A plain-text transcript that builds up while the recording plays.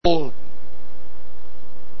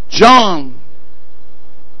John,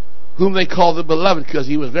 whom they call the beloved because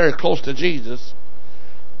he was very close to Jesus,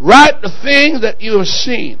 write the things that you have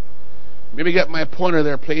seen. Maybe get my pointer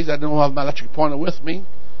there, please. I don't have my electric pointer with me.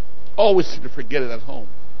 Always seem to forget it at home.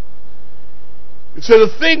 It says,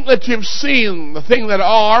 the thing that you've seen, the thing that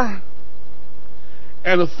are,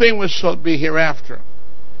 and the thing which shall be hereafter.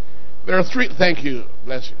 There are three, thank you,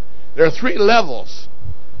 bless you. There are three levels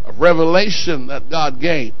of revelation that God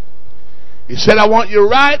gave. He said, I want you to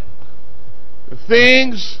write the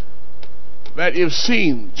things that you've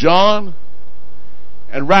seen, John,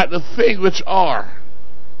 and write the things which are,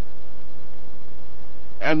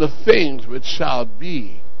 and the things which shall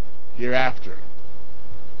be hereafter.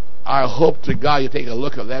 I hope to God you take a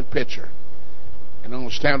look at that picture and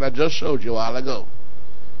understand what I just showed you a while ago.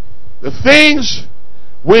 The things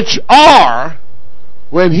which are,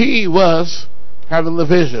 when he was having the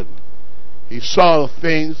vision, he saw the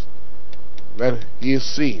things that he has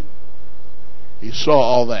seen. He saw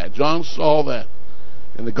all that. John saw all that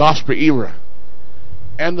in the gospel era.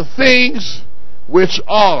 And the things which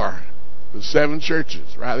are, the seven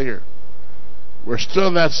churches right here. We're still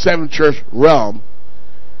in that seven church realm.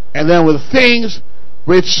 And then with things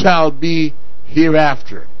which shall be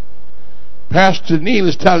hereafter. Pastor Neil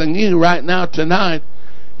is telling you right now tonight,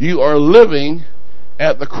 you are living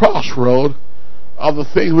at the crossroad of the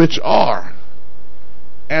things which are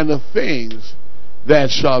and the things that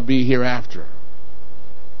shall be hereafter.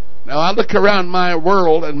 Now I look around my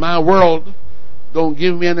world, and my world don't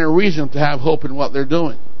give me any reason to have hope in what they're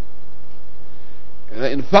doing.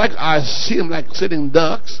 In fact, I see them like sitting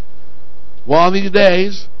ducks. One of these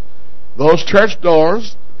days, those church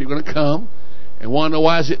doors, people are going to come and wonder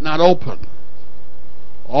why is it not open.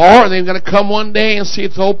 Or they're going to come one day and see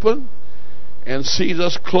it's open and see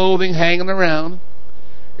us clothing hanging around.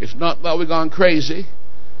 It's not that we've gone crazy,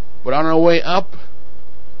 but on our way up,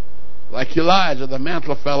 like Elijah, the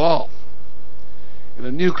mantle fell off and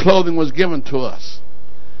the new clothing was given to us.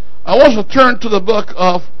 I want to turn to the book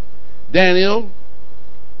of Daniel.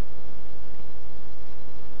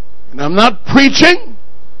 And I'm not preaching,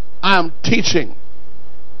 I'm teaching.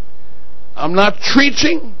 I'm not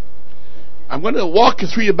preaching. I'm going to walk you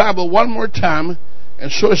through your Bible one more time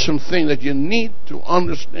and show you some things that you need to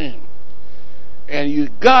understand. And you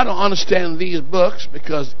got to understand these books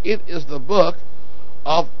because it is the book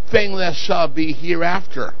of things that shall be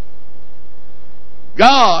hereafter.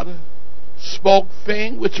 God spoke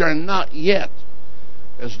things which are not yet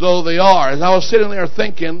as though they are. As I was sitting there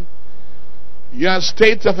thinking, the United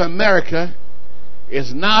States of America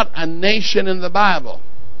is not a nation in the Bible.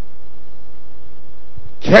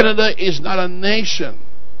 Canada is not a nation.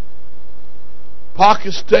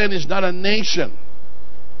 Pakistan is not a nation.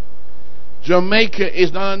 Jamaica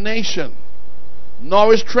is not a nation.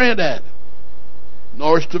 Nor is Trinidad.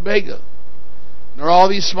 Nor is Tobago. Nor all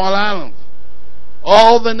these small islands.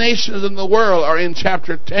 All the nations in the world are in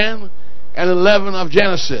chapter 10 and 11 of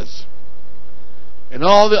Genesis. And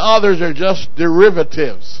all the others are just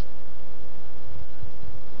derivatives.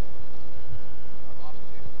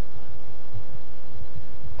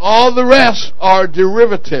 All the rest are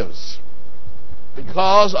derivatives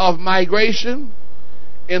because of migration,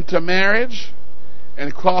 intermarriage,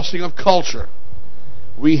 and crossing of culture.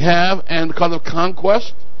 We have, and because of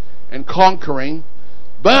conquest and conquering.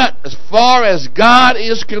 But as far as God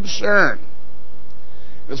is concerned,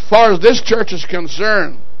 as far as this church is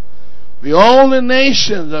concerned, the only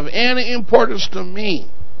nations of any importance to me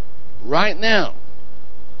right now,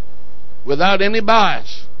 without any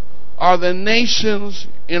bias, are the nations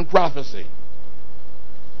in prophecy.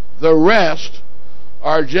 The rest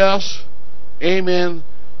are just, amen,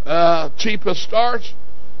 cheapest starch,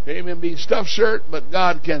 amen, be stuffed shirt, but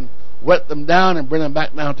God can wet them down and bring them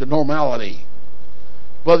back down to normality.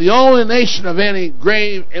 But the only nation of any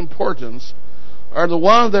grave importance are the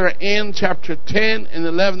ones that are in chapter 10 and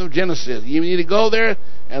 11 of Genesis. You need to go there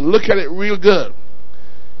and look at it real good.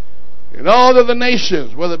 And all the other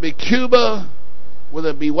nations, whether it be Cuba, whether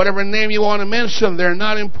it be whatever name you want to mention, they're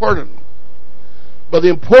not important. But the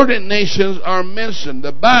important nations are mentioned.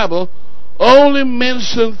 The Bible only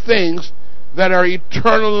mentions things that are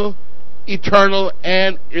eternal,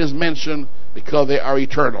 and is mentioned because they are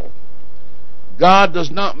eternal. God does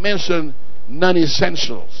not mention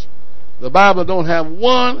non-essentials. The Bible don't have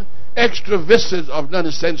one extra vestige of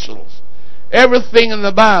non-essentials. Everything in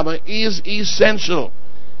the Bible is essential.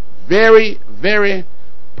 Very, very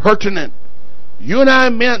pertinent. You and I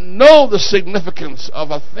know the significance of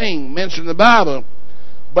a thing mentioned in the Bible,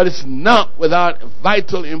 but it's not without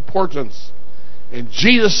vital importance. And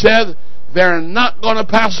Jesus said, they're not going to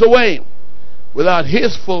pass away. without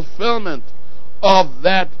his fulfillment of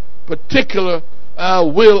that particular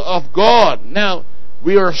will of God. Now,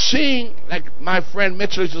 we are seeing, like my friend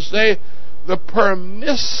Mitchell used to say, the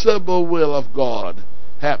permissible will of God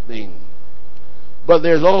happening. But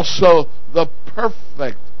there's also the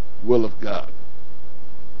perfect will of God.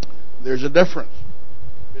 There's a difference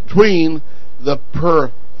between the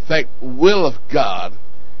perfect will of God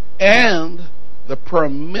and the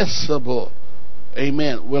permissible,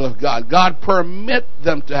 amen, will of God. God permit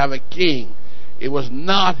them to have a king. It was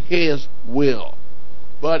not his will,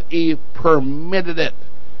 but he permitted it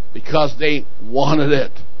because they wanted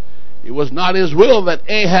it. It was not his will that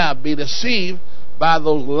Ahab be deceived by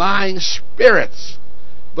those lying spirits,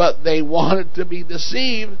 but they wanted to be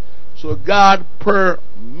deceived, so God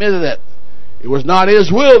permitted it. It was not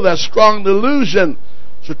his will that strong delusion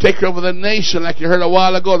should take over the nation, like you heard a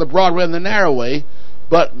while ago, the broad way and the narrow way,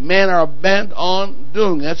 but men are bent on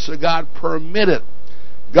doing it, so God permitted.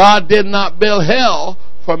 God did not build hell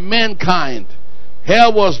for mankind.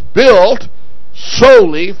 Hell was built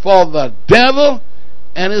solely for the devil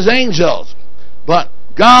and his angels. But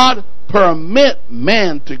God permit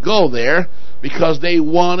man to go there because they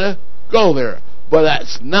want to go there. But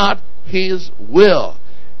that's not his will.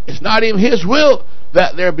 It's not even his will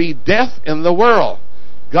that there be death in the world.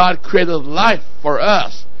 God created life for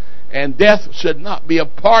us, and death should not be a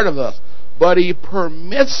part of us. But he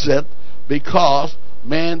permits it because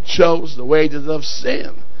man chose the wages of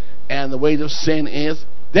sin, and the wages of sin is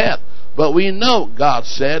death. But we know, God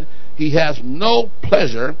said, he has no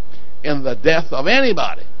pleasure in the death of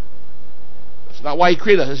anybody. That's not why he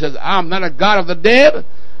created us. He says, I'm not a God of the dead,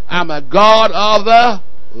 I'm a God of the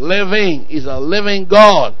living. He's a living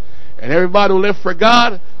God. And everybody who lived for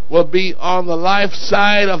God will be on the life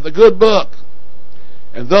side of the good book.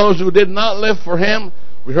 And those who did not live for him,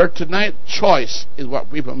 we heard tonight, choice is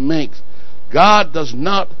what people make. God does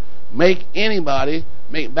not make anybody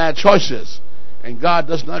make bad choices. And God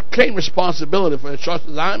does not claim responsibility for the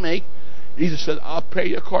choices I make. Jesus said, I'll pay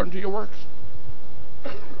you according to your works.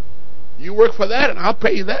 You work for that and I'll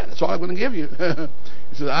pay you that. That's all I'm going to give you.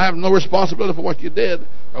 He said, I have no responsibility for what you did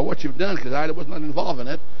or what you've done because I was not involved in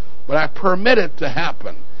it. But I permit it to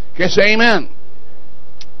happen. Okay, say amen.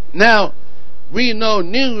 Now, we know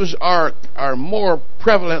news are more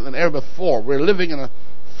prevalent than ever before. We're living in a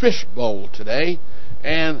fishbowl today,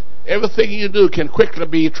 and everything you do can quickly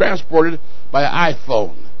be transported by an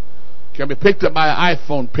iPhone. Can be picked up by an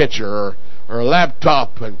iPhone picture or a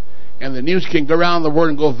laptop, and the news can go around the world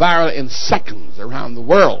and go viral in seconds around the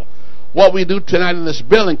world. What we do tonight in this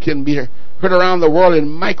building can be heard around the world in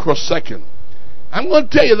microseconds. I'm going to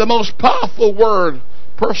tell you the most powerful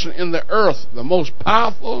person in the earth, the most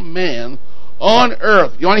powerful man on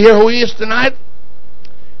earth. You want to hear who he is tonight?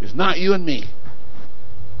 It's not you and me.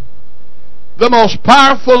 The most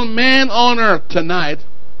powerful man on earth tonight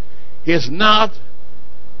is not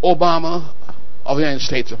Obama of the United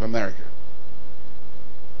States of America.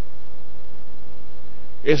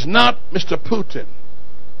 It's not Mr. Putin.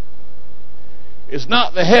 It's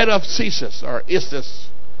not the head of CSIS or ISIS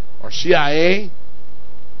or CIA,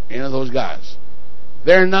 any of those guys.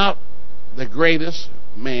 They're not the greatest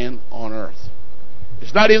man on earth.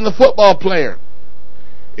 It's not even the football player.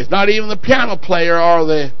 It's not even the piano player or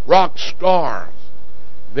the rock stars.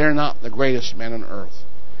 They're not the greatest man on earth.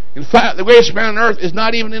 In fact, the greatest man on earth is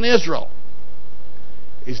not even in Israel.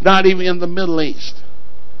 He's not even in the Middle East.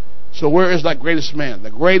 So where is that greatest man?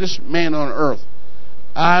 The greatest man on earth.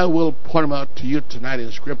 I will point him out to you tonight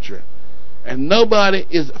in Scripture. And nobody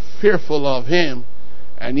is fearful of him,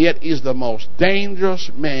 and yet he's the most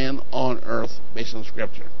dangerous man on earth based on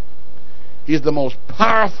Scripture. He's the most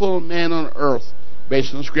powerful man on earth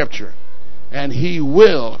based on Scripture. And he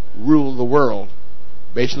will rule the world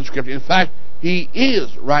based on Scripture. In fact, he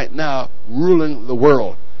is right now ruling the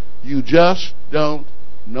world. You just don't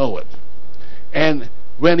know it. And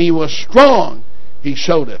when he was strong, he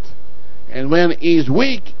showed it. And when he's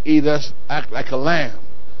weak, he does act like a lamb.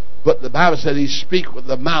 But the Bible says he speaks with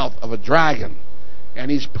the mouth of a dragon.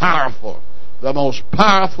 And he's powerful. The most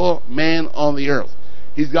powerful man on the earth.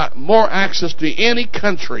 He's got more access to any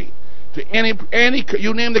country. To any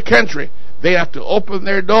you name the country. They have to open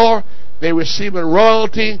their door. They receive a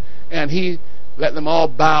royalty. And he let them all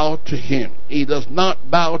bow to him. He does not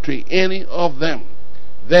bow to any of them.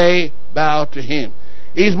 They bow to him.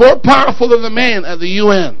 He's more powerful than the man at the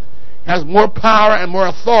UN. Has more power and more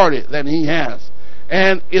authority than he has.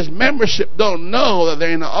 And his membership don't know that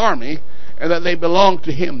they're in the army and that they belong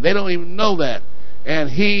to him. They don't even know that. And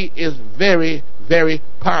he is very, very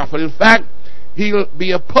powerful. In fact, he'll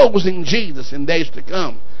be opposing Jesus in days to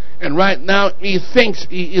come. And right now, he thinks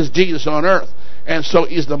he is Jesus on earth. And so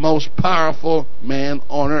he's the most powerful man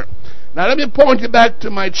on earth. Now let me point you back to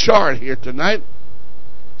my chart here tonight.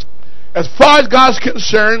 As far as God's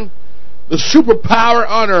concerned, the superpower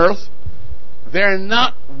on earth, they're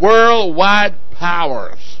not worldwide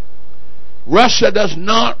powers. Russia does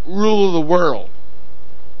not rule the world.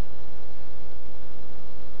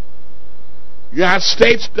 The United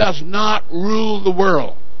States does not rule the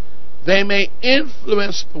world. They may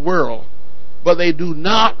influence the world, but they do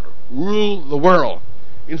not rule the world.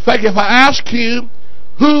 In fact, if I ask you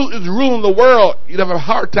who is ruling the world, you'd have a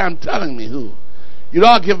hard time telling me who. You'd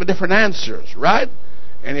all give different answers, right?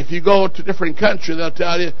 And if you go to different countries, they'll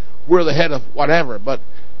tell you we're the head of whatever. But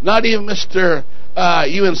not even Mr.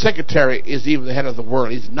 UN Secretary is even the head of the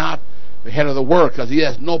world. He's not the head of the world because he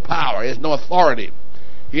has no power. He has no authority.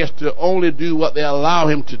 He has to only do what they allow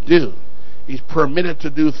him to do. He's permitted to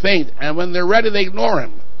do things. And when they're ready, they ignore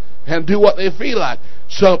him and do what they feel like.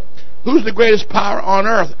 So who's the greatest power on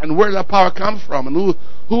earth? And where did that power come from? And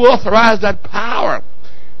who authorized that power?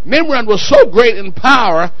 Nimrod was so great in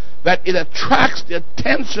power that it attracts the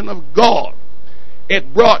attention of God.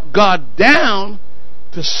 It brought God down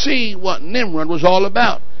to see what Nimrod was all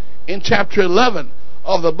about. In chapter 11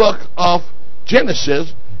 of the book of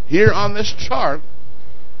Genesis, here on this chart,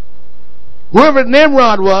 whoever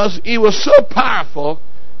Nimrod was, he was so powerful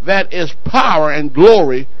that his power and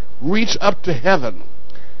glory reached up to heaven.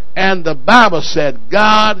 And the Bible said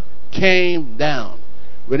God came down.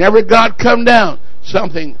 Whenever God come down,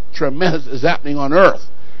 something tremendous is happening on earth.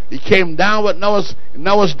 He came down with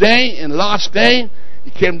Noah's day, in Lot's day.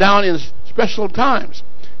 He came down in special times.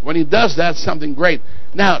 When he does that, something great.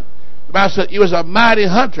 Now, the Bible said he was a mighty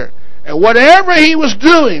hunter. And whatever he was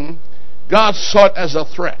doing, God saw it as a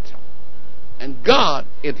threat. And God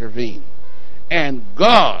intervened. And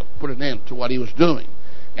God put an end to what he was doing.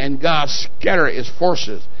 And God scattered his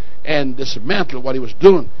forces and dismantled what he was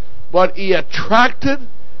doing. But he attracted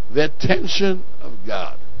the attention of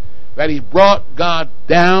God. That he brought God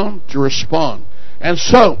down to respond. And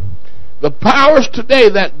so, the powers today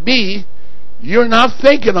that be, you're not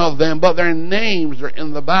thinking of them, but their names are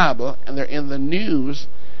in the Bible, and they're in the news,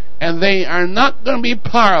 and they are not going to be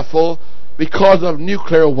powerful because of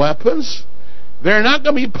nuclear weapons. They're not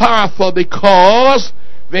going to be powerful because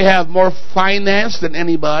they have more finance than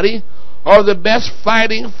anybody, or the best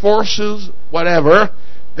fighting forces, whatever.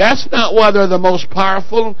 That's not why they're the most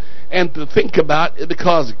powerful. And to think about it,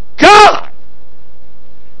 because God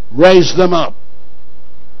raised them up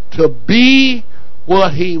to be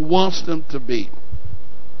what he wants them to be.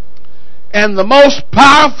 And the most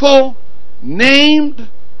powerful named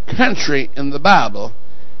country in the Bible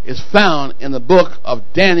is found in the book of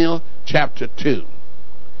Daniel chapter 2.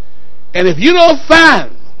 And if you don't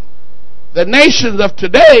find the nations of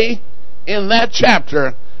today in that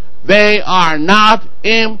chapter, they are not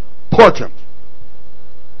important.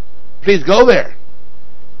 Please go there.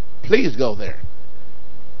 Please go there.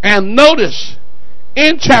 And notice,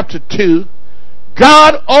 in chapter 2,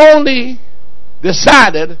 God only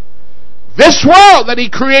decided this world that he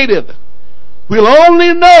created will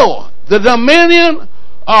only know the dominion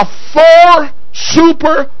of 4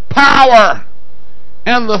 superpower,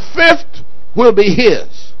 and the 5th will be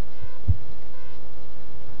his.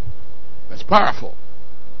 That's powerful.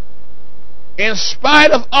 In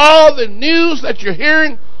spite of all the news that you're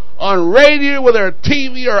hearing on radio, whether a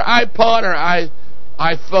TV or iPod or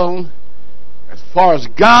iPhone, as far as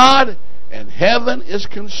God and heaven is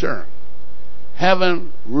concerned,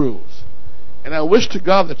 heaven rules. And I wish to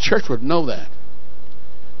God the church would know that.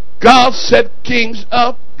 God set kings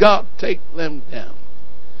up, God take them down.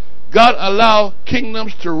 God allow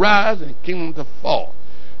kingdoms to rise and kingdoms to fall.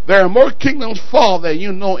 There are more kingdoms fall than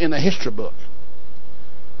you know in the history book.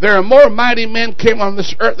 There are more mighty men came on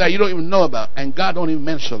this earth that you don't even know about, and God don't even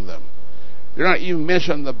mention them. They're not even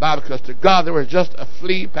mentioned in the Bible because to God they were just a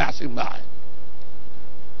flea passing by.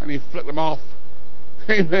 And he flicked them off.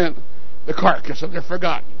 Amen. The carcass, and they're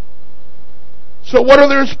forgotten. So what are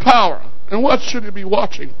their power? And what should you be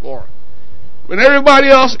watching for? When everybody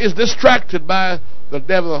else is distracted by the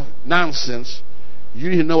devil nonsense, you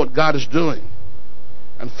need to know what God is doing.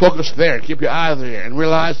 And focus there. Keep your eye there. And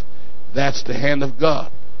realize that's the hand of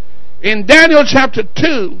God. In Daniel chapter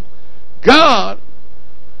 2, God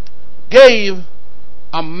gave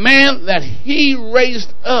a man that he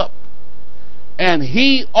raised up, and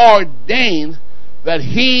he ordained that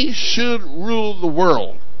he should rule the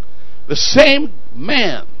world. The same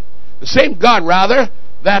man, the same God rather,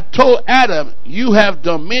 that told Adam, you have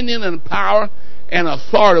dominion and power and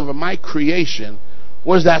authority over my creation,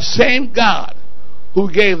 was that same God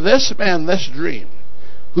who gave this man this dream.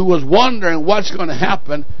 who was wondering what's going to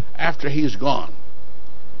happen after he's gone.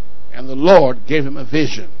 And the Lord gave him a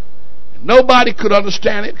vision. And nobody could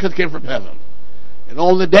understand it because it came from heaven. And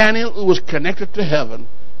only Daniel, who was connected to heaven,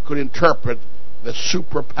 could interpret the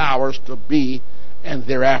superpowers to be and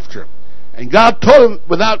thereafter. And God told him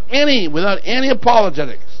without any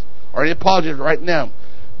apologetics, or any apologies right now,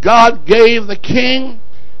 God gave the king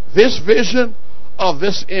this vision of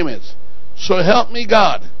this image. So help me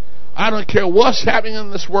God. I don't care what's happening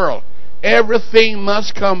in this world. Everything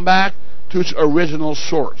must come back to its original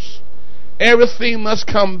source. Everything must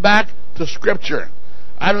come back to Scripture.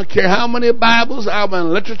 I don't care how many Bibles, how many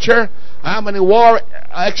literature, how many war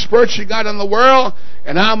experts you got in the world,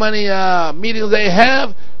 and how many meetings they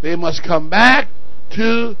have. They must come back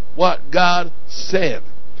to what God said.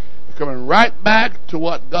 They're coming right back to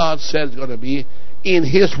what God said is going to be in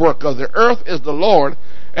His work. Because the earth is the Lord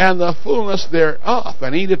and the fullness thereof.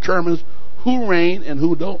 And He determines who reign and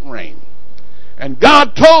who don't reign. And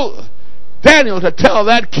God told Daniel to tell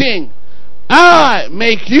that king, I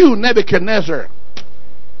make you, Nebuchadnezzar,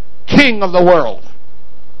 king of the world.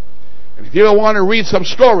 And if you ever want to read some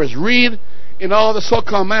stories, read in all the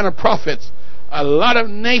so-called minor prophets. A lot of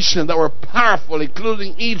nations that were powerful,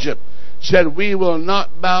 including Egypt, said, we will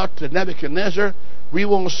not bow to Nebuchadnezzar. We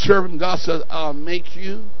won't serve him. God says, I'll make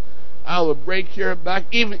you. I will break your back.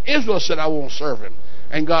 Even Israel said, I won't serve him.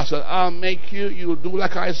 And God said, I'll make you. You'll do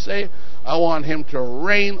like I say. I want him to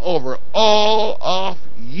reign over all of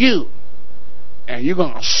you. And you're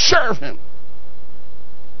going to serve him.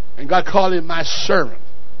 And God called him my servant.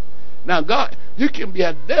 Now, God, you can be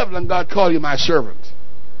a devil and God call you my servant.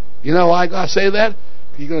 You know why God say that?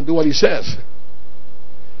 You're going to do what He says.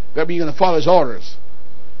 That means you're going to follow His orders.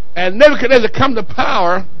 And Nebuchadnezzar come to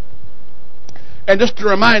power. And just to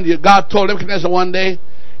remind you, God told Nebuchadnezzar one day,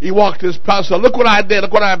 he walked to his palace and said, look what I did,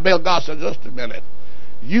 look what I built. God said, just a minute.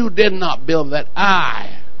 You did not build that.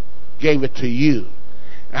 I gave it to you.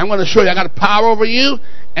 And I'm going to show you, I got power over you.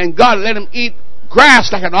 And God let him eat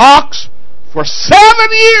grass like an ox for 7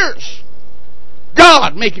 years.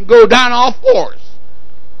 God make him go down all fours.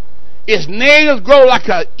 His nails grow like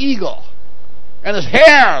an eagle. And his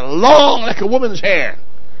hair long like a woman's hair.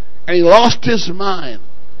 And he lost his mind.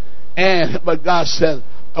 But God said,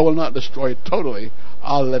 I will not destroy it totally.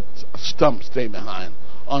 I'll let a stump stay behind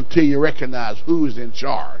until you recognize who is in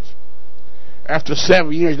charge. After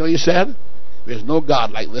 7 years, you know what he said? There's no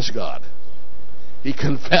God like this God. He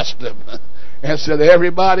confessed him and said,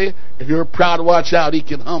 everybody, if you're proud to watch out, He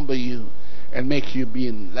can humble you and make you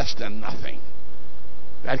be less than nothing.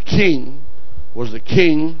 That king was the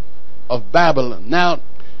king of Babylon. Now,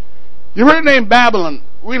 you heard the name Babylon.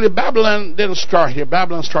 Really, Babylon didn't start here.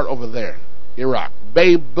 Babylon started over there, Iraq.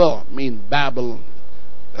 Babel means Babylon.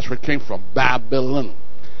 That's where it came from, Babylon.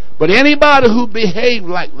 But anybody who behaved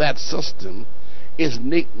like that system is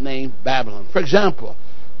nicknamed Babylon. For example,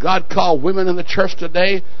 God called women in the church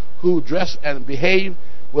today who dress and behave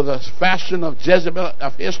with a fashion of Jezebel,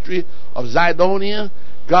 of history of Zidonia.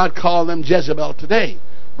 God called them Jezebel today.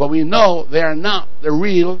 But we know they are not the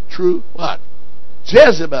real, true, what?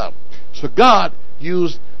 Jezebel. So God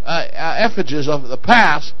used effigies of the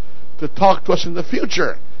past to talk to us in the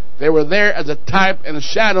future. They were there as a type and a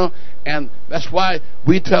shadow, and that's why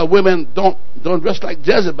we tell women, don't dress like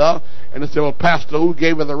Jezebel. And they say, well, Pastor, who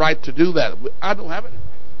gave her the right to do that? I don't have it.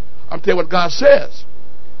 I'm telling you what God says.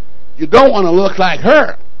 You don't want to look like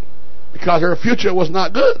her because her future was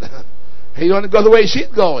not good. You want to go the way she's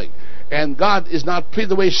going. And God is not pleased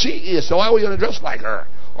the way she is. So why would you want to dress like her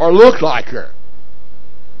or look like her?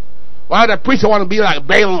 Why would a preacher want to be like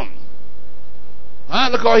Balaam?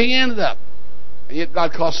 Look how he ended up. And yet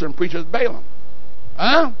God calls certain preachers Balaam.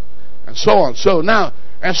 And so on. So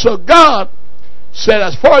God said,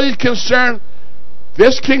 as far as He's concerned,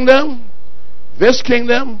 this kingdom,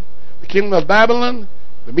 the kingdom of Babylon,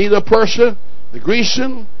 the Medo-Persia, the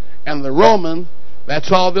Grecian, and the Roman,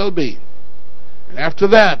 that's all they'll be. And after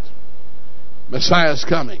that, Messiah's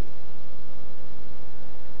coming.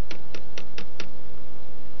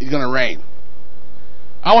 He's going to reign.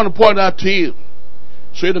 I want to point out to you,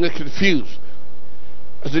 so you don't get confused.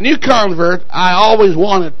 As a new convert, I always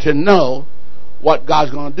wanted to know what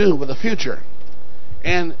God's going to do with the future.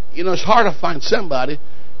 And, it's hard to find somebody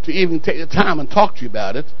to even take the time and talk to you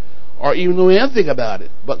about it, or even know anything about it.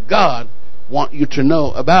 But God wants you to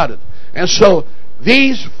know about it. And so,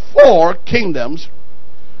 these 4 kingdoms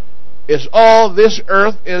is all this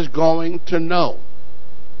earth is going to know,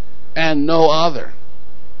 and no other.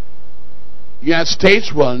 The United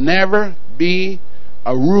States will never be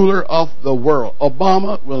a ruler of the world.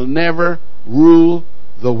 Obama will never rule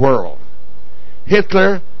the world.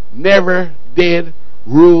 Hitler never did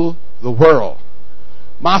rule the world.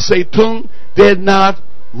 Mao Zedong did not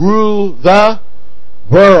rule the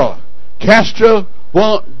world. Castro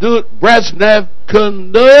won't do it. Brezhnev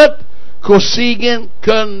couldn't do it. Kosygin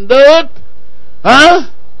couldn't do it.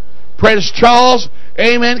 Prince Charles,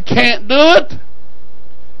 amen, can't do it.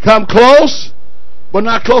 Come close, but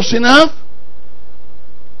not close enough.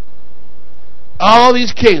 All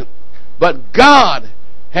these kings. But God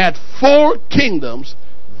had 4 kingdoms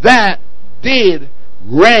that did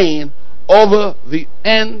reign over the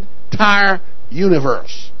entire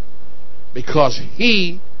universe, because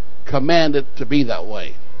He commanded to be that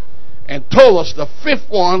way, and told us the 5th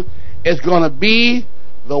one is going to be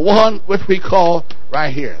the one which we call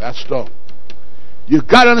right here, that stone. You've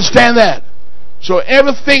got to understand that. So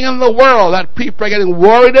everything in the world that people are getting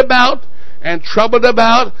worried about and troubled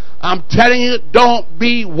about, I'm telling you, don't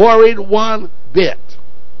be worried one bit.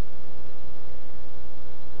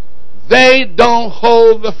 They don't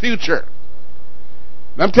hold the future.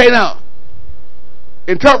 I'm telling you now,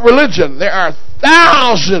 in terms of religion, there are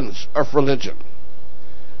thousands of religion.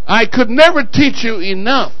 I could never teach you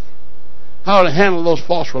enough how to handle those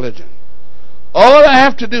false religion. All I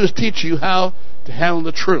have to do is teach you how to handle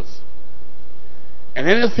the truth. And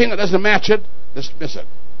anything that doesn't match it, dismiss it.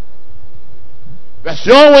 That's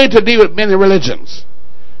the only way to deal with many religions.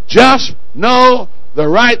 Just know the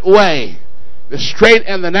right way, the straight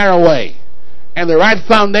and the narrow way, and the right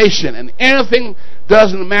foundation. And anything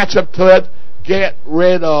doesn't match up to it, get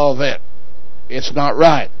rid of it. It's not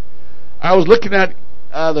right. I was looking at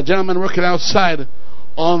the gentleman working outside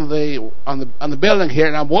on the building here,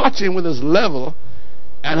 and I'm watching with his level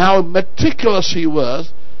and how meticulous he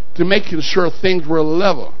was to making sure things were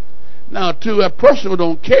level. Now, to a person who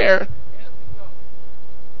don't care,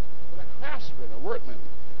 but a craftsman, a workman,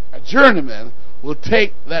 a journeyman will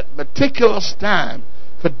take that meticulous time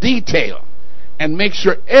for detail and make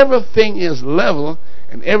sure everything is level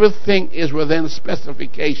and everything is within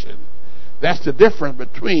specification. That's the difference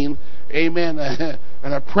between, amen, an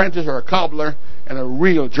apprentice or a cobbler and a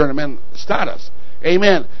real journeyman status.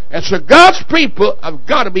 Amen. And so God's people have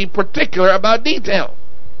got to be particular about detail.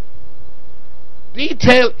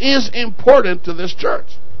 Detail is important to this church.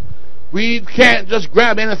 We can't just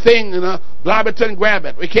grab anything, blob it and grab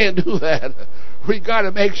it. We can't do that. We got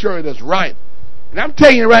to make sure it is right. And I'm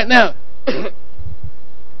telling you right now,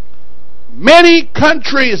 many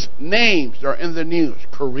countries' names are in the news.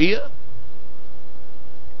 Korea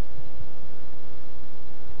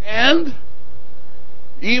and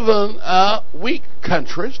even weak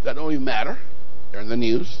countries that don't even matter. They're in the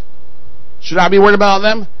news. Should I be worried about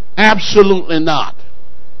them? Absolutely not.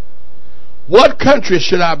 What countries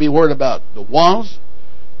should I be worried about? The ones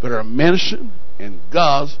that are mentioned in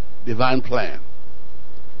God's divine plan.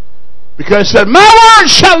 Because it said, my word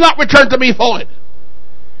shall not return to me void.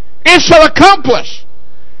 It shall accomplish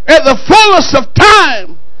at the fullness of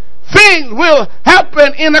time. Things will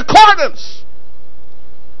happen in accordance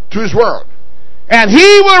to His word. And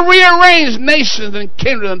He will rearrange nations and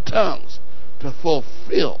kindred and tongues to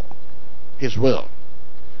fulfill His will.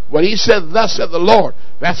 When He said, thus said the Lord,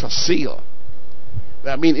 that's a seal.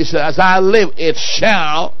 That means He said, as I live, it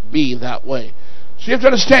shall be that way. So you have to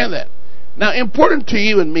understand that. Now, important to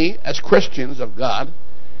you and me as Christians of God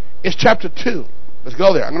is chapter 2. Let's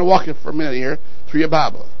go there. I'm going to walk you for a minute here through your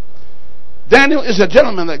Bible. Daniel is a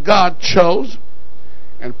gentleman that God chose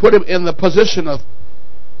and put him in the position of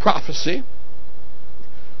prophecy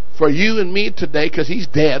for you and me today, because he's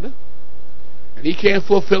dead and he can't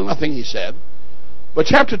fulfill nothing he said. But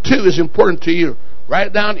chapter 2 is important to you. Write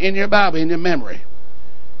it down in your Bible, in your memory.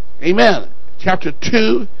 Amen. Chapter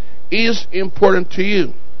 2 is important to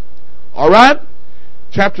you. Alright?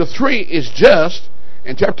 Chapter 3 is just,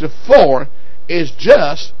 and chapter 4 is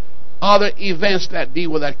just other events that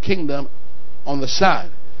deal with that kingdom on the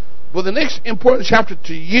side. But the next important chapter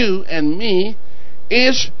to you and me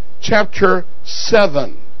is chapter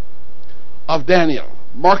 7 of Daniel.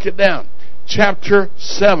 Mark it down. Chapter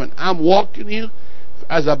 7. I'm walking you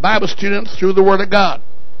as a Bible student through the Word of God.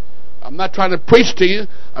 I'm not trying to preach to you.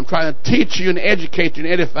 I'm trying to teach you and educate you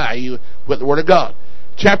and edify you with the Word of God.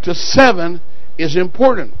 Chapter 7 is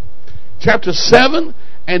important. Chapter 7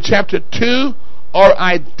 and chapter 2 are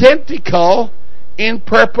identical in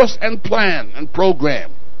purpose and plan and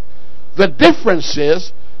program. The difference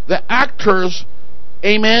is the actor's,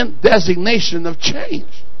 amen, designation have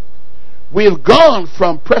changed. We've gone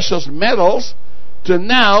from precious metals to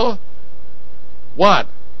now, what?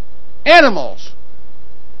 Animals.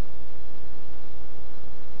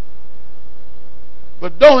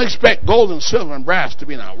 But don't expect gold and silver and brass to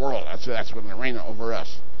be in our world. That's going to reign over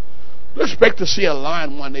us. Don't expect to see a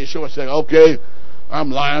lion one day show us, say, okay, I'm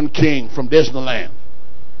Lion King from Disneyland.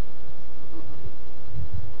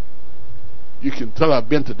 You can tell I've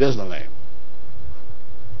been to Disneyland.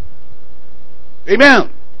 Amen.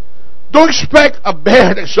 Don't expect a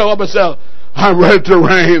bear to show up and say, I'm ready to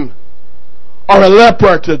reign. Or a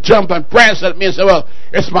leopard to jump and prance at me and say, well,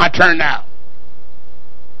 it's my turn now.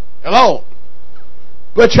 Hello.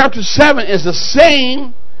 But chapter 7 is the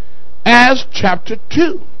same as chapter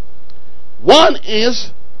 2. One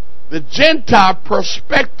is the Gentile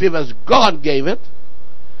perspective as God gave it,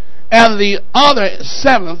 and the other,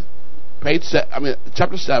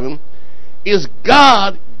 chapter 7, is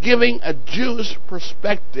God giving a Jewish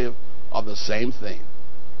perspective of the same thing.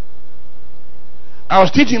 I was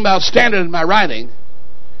teaching about standard in my writing,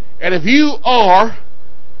 and if you are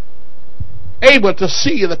able to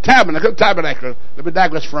see the tabernacle, let me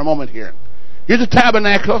digress for a moment here. Here's the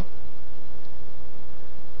tabernacle,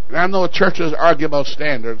 and I know churches argue about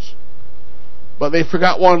standards, but they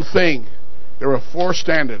forgot one thing. There were 4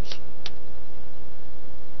 standards,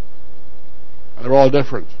 and they're all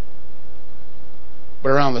different, but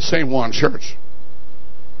around the same one church.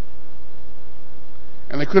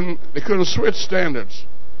 And they couldn't switch standards.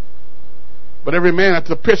 But every man had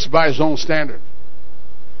to pitch by his own standard.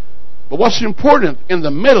 But what's important in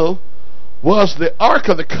the middle was the Ark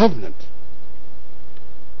of the Covenant.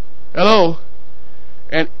 Hello?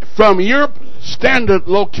 And from your standard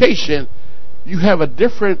location, you have a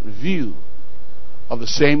different view of the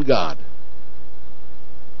same God.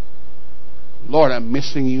 Lord, I'm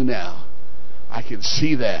missing you now. I can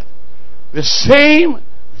see that. The same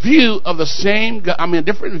view of the same God,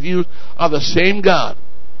 different views of the same God.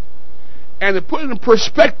 And to put it in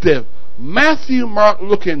perspective, Matthew, Mark,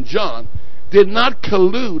 Luke, and John did not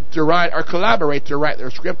collude to write or collaborate to write their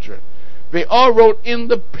scripture. They all wrote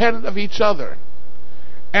independent of each other.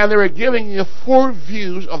 And they were giving you 4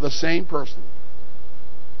 views of the same person,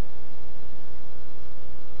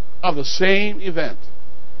 of the same event.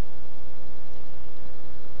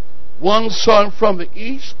 One saw him from the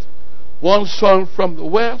east, one saw him from the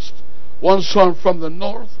west, one saw him from the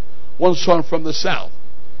north, one saw him from the south.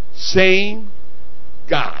 Same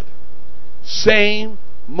God. Same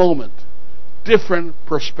moment. Different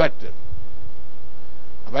perspective.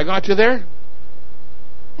 Have I got you there?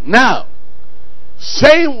 Now,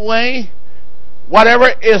 same way, whatever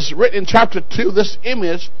is written in chapter 2, this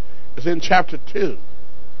image is in chapter 2.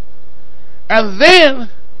 And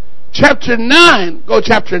then, chapter 9, go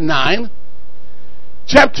chapter 9.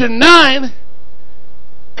 Chapter 9,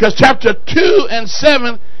 because chapter 2 and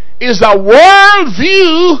 7 is a world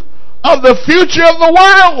view of the future of the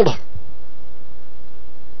world.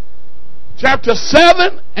 Chapter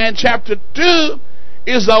 7 and chapter 2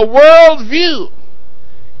 is a world view.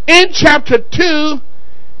 In chapter 2,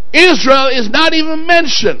 Israel is not even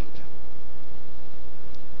mentioned.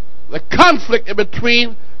 The conflict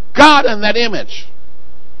between God and that image.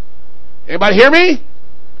 Anybody hear me?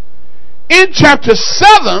 In chapter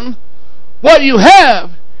 7, what you have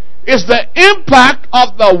is the impact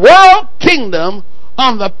of the world kingdom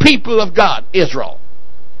on the people of God, Israel.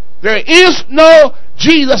 There is no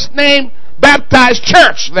Jesus name baptized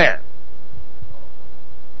church there.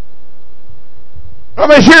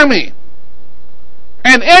 Everybody hear me?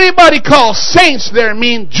 And anybody called saints there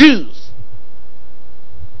mean Jews.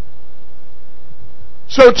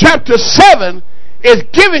 So chapter 7 is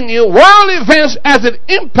giving you world events as an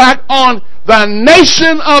impact on the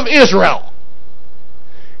nation of Israel.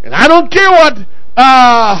 And I don't care what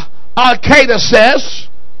Al-Qaeda says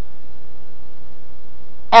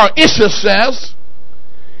or ISIS says.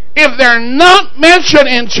 If they're not mentioned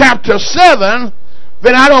in chapter 7,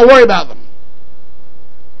 then I don't worry about them.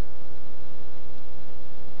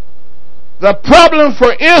 The problem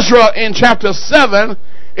for Israel in chapter 7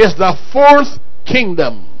 is the 4th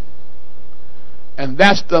kingdom. And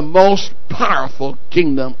that's the most powerful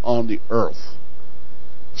kingdom on the earth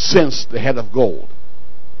since the head of gold.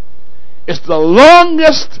 It's the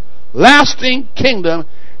longest lasting kingdom,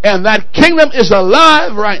 and that kingdom is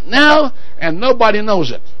alive right now, and nobody knows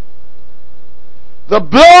it. The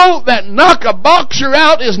blow that knock a boxer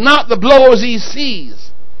out is not the blows he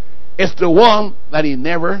sees. It's the one that he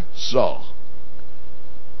never saw.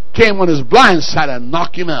 Came on his blind side and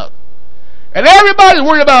knocked him out. And everybody's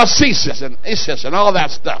worried about CSIS and ISIS and all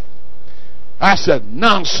that stuff. I said,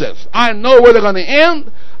 nonsense. I know where they're going to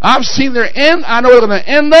end. I've seen their end. I know where they're going to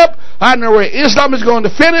end up. I know where Islam is going to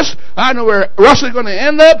finish. I know where Russia is going to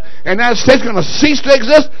end up. And the United States is going to cease to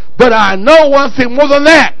exist. But I know one thing more than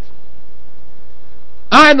that.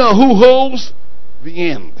 I know who holds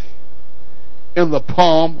the end in the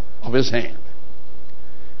palm of his hand.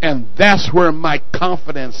 And that's where my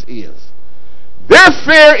confidence is. Their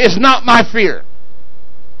fear is not my fear.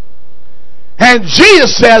 And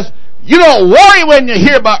Jesus says, you don't worry when you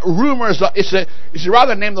hear about rumors. You should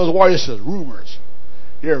rather name those warriors as rumors.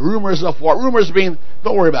 Hear rumors of war. Rumors mean,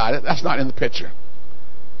 don't worry about it. That's not in the picture.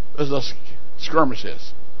 Those are those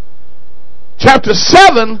skirmishes. Chapter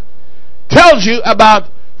 7 tells you about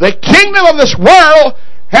the kingdom of this world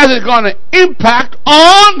has it going to impact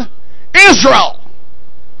on Israel.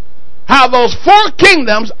 How those 4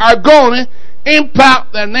 kingdoms are going to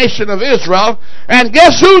impact the nation of Israel. And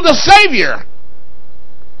guess who's the Savior?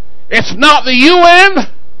 It's not the UN.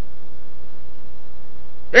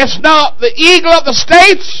 It's not the eagle of the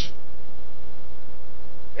States.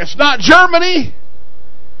 It's not Germany.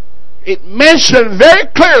 It mentioned very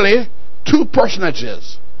clearly 2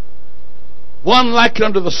 personages. One likened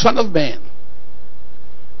unto the Son of Man,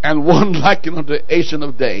 and one likened unto the Ancient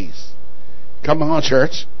of Days. Come on,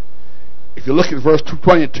 church. If you look at verse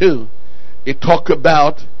 22, it talks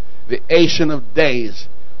about the Ancient of Days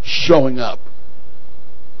showing up.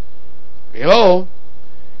 Hello?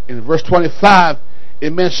 In verse 25,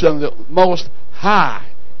 it mentions the Most High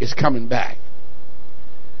is coming back.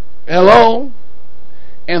 Hello?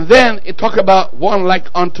 And then it talks about one like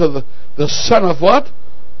unto the Son of what?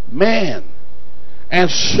 Man. And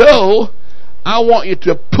so, I want you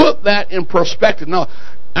to put that in perspective. Now,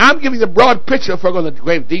 I'm giving you the broad picture before I go into the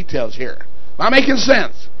grave details here. Am I making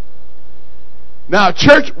sense? Now,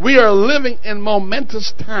 church, we are living in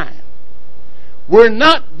momentous time. We're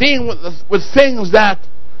not dealing with things that,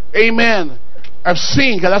 amen, are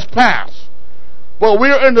seen, because that's past. But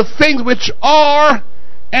we're in the things which are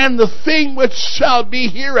and the thing which shall be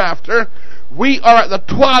hereafter. We are at the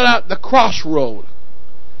twilight, the crossroad.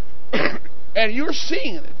 And you're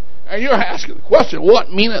seeing it. And you're asking the question, what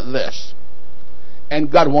meaneth this?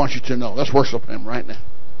 And God wants you to know. Let's worship Him right now.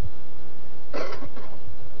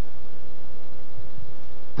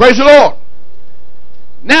 Praise the Lord.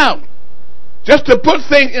 Now, just to put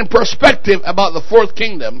things in perspective about the 4th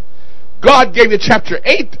kingdom, God gave you chapter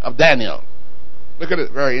 8 of Daniel. Look at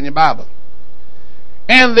it very in your Bible.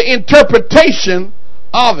 And the interpretation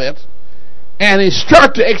of it, and He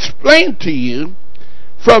starts to explain to you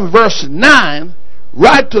from verse 9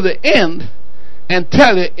 right to the end and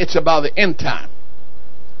tell you it's about the end time.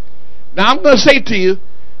 Now I'm going to say to you,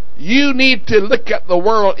 you need to look at the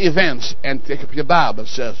world events and take up your Bible and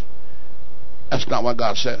says, that's not what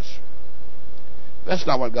God says. That's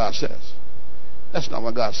not what God says. That's not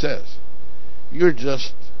what God says. You're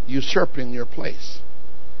just usurping your place.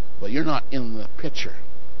 But you're not in the picture.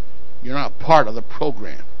 You're not part of the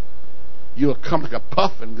program. You'll come like a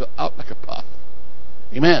puff and go out like a puff.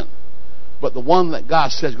 Amen. But the one that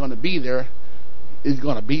God says is going to be there is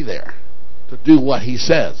going to be there to do what He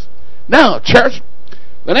says. Now, church,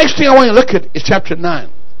 the next thing I want you to look at is chapter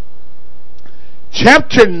 9.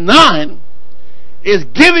 Chapter 9 is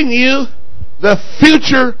giving you the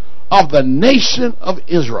future of the nation of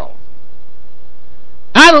Israel.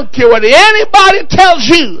 I don't care what anybody tells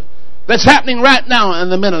you that's happening right now in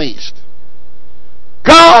the Middle East.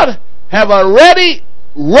 God have already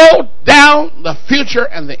wrote down the future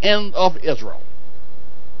and the end of Israel.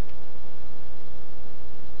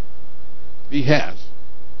 He has.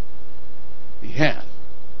 He has.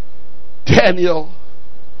 Daniel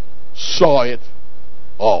saw it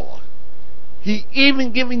all. He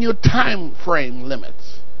even giving you time frame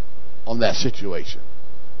limits on that situation.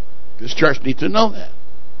 This church needs to know that.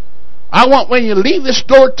 I want when you leave this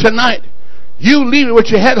door tonight, you leave it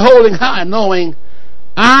with your head holding high, knowing,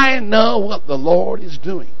 I know what the Lord is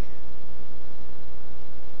doing.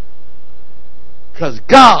 Because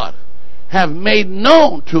God have made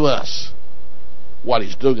known to us what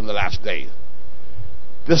He's doing in the last days.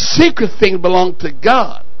 The secret thing belongs to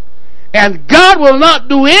God. And God will not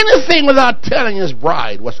do anything without telling His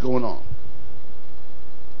bride what's going on.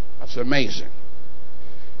 That's amazing.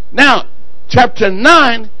 Now, chapter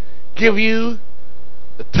 9 give you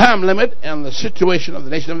the time limit and the situation of the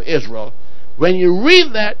nation of Israel. When you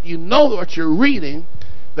read that, you know what you're reading,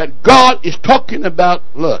 that God is talking about,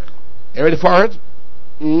 look, you ready for it?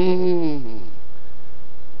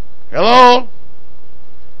 Hello?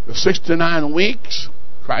 The 69 weeks,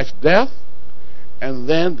 Christ's death, and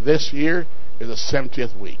then this year is the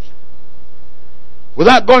 70th week.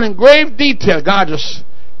 Without going in grave detail, God just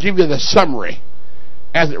give you the summary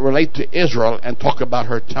as it relates to Israel and talk about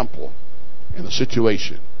her temple and the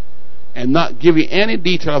situation, and not give you any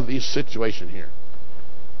detail of this situation here.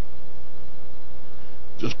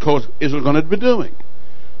 Just because Israel's going to be doing.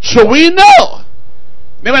 So we know,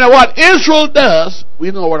 no matter what Israel does,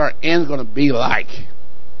 we know what our end's going to be like.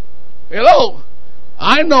 Hello?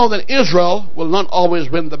 I know that Israel will not always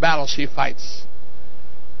win the battles he fights.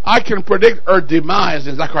 I can predict her demise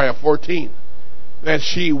in Zechariah 14, that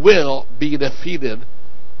she will be defeated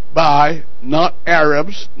by not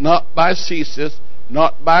Arabs, not by CSIS,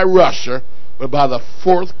 not by Russia, but by the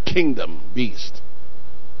fourth kingdom beast.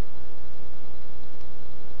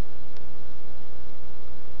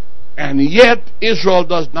 And yet Israel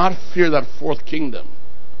does not fear that fourth kingdom,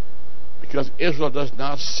 because Israel does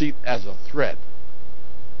not see it as a threat,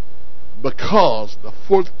 because the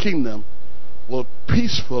fourth kingdom will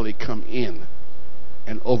peacefully come in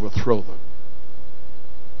and overthrow them.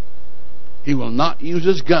 He will not use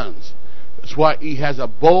his guns. That's why he has a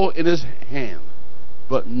bow in his hand,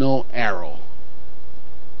 but no arrow.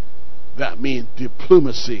 That means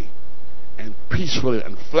diplomacy and peacefully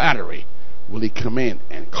and flattery will he come in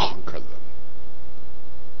and conquer them.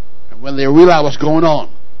 And when they realize what's going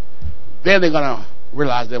on, then they're going to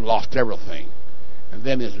realize they've lost everything. And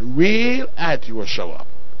then his real attitude will show up.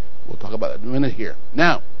 We'll talk about that in a minute here.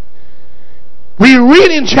 Now, we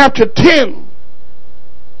read in chapter 10,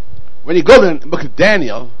 when you go there in the book of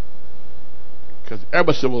Daniel, because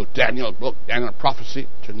everybody said, well, Daniel book, Daniel prophecy.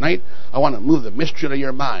 Tonight, I want to move the mystery out of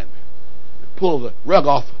your mind. Pull the rug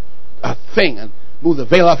off a thing and move the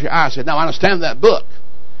veil off your eyes. Say, now I understand that book.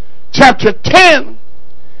 Chapter 10,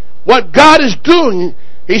 what God is doing,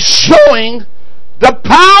 He's showing the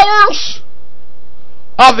powers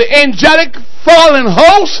of the angelic fallen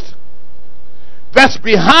host that's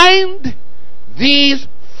behind these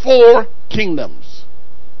four kingdoms.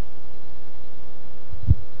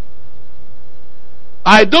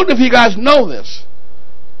 I don't know if you guys know this,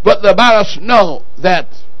 but the Bible know that,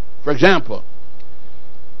 for example,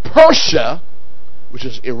 Persia, which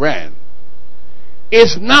is Iran,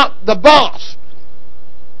 is not the boss.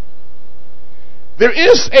 There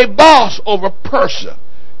is a boss over Persia.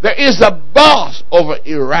 There is a boss over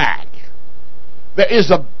Iraq. There is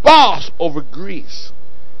a boss over Greece.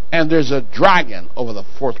 And there's a dragon over the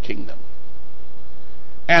fourth kingdom.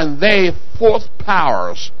 And they, fourth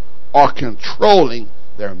powers, are controlling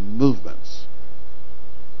their movements.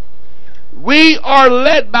 We are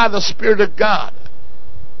led by the Spirit of God.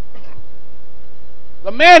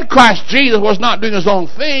 The man Christ Jesus was not doing his own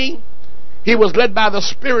thing. He was led by the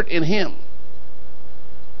Spirit in him.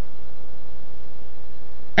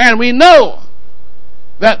 And we know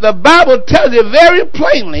that the Bible tells you very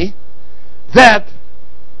plainly that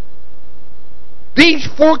these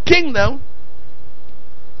four kingdoms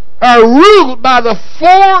are ruled by the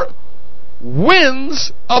four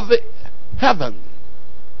winds of the heaven.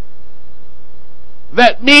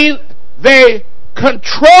 That means they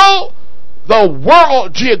control the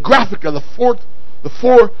world geographically, the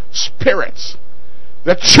four spirits.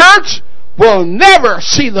 The church will never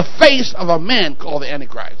see the face of a man called the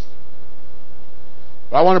Antichrist.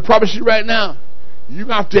 But I want to promise you right now, you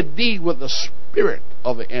have to deal with the spirit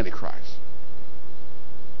of the Antichrist.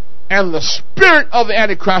 And the spirit of the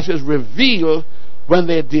Antichrist is revealed when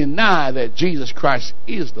they deny that Jesus Christ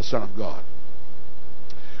is the Son of God.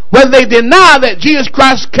 When they deny that Jesus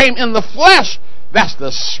Christ came in the flesh, that's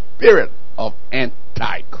the spirit of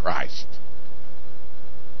Antichrist.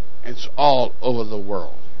 It's all over the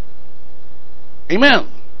world. Amen.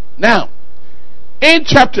 Now, in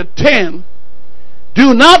chapter 10,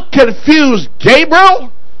 do not confuse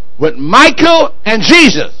Gabriel with Michael and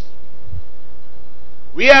Jesus.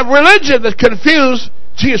 We have religion that confuses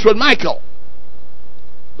Jesus with Michael.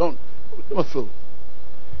 Don't fool.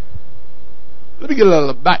 Let me get a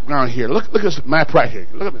little background here. Look at this map right here.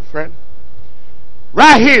 Look at me, friend.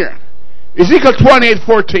 Right here, Ezekiel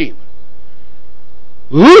 28:14.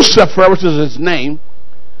 Lucifer, which is his name,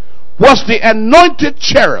 was the anointed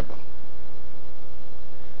cherub.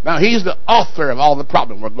 Now, he's the author of all the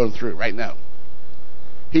problem we're going through right now.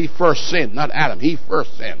 He first sinned, not Adam. He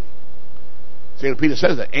first sinned. St. Peter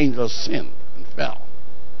says that angels sinned and fell.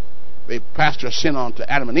 They passed their sin on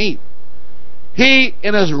to Adam and Eve. He,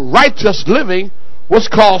 in his righteous living, was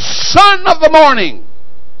called Son of the Morning.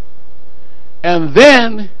 And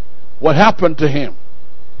then, what happened to him?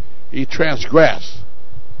 He transgressed.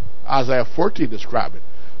 Isaiah 14 described it.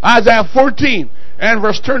 Isaiah 14 and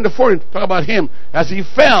verse 10 to 14 talk about him as he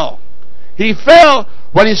fell. He fell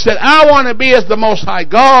when he said, I want to be as the Most High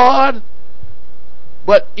God.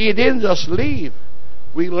 But he didn't just leave.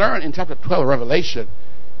 We learn in chapter 12 of Revelation,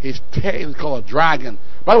 his tail is called a dragon.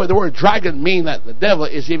 By the way, the word dragon means that the devil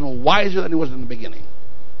is even wiser than he was in the beginning.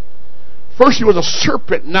 First he was a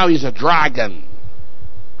serpent, now he's a dragon.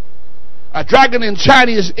 A dragon in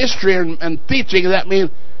Chinese history and teaching, that means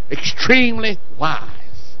extremely wise.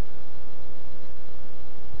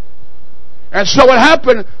 And so what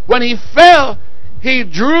happened when he fell, he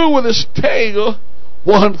drew with his tail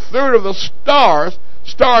 1/3 of the stars,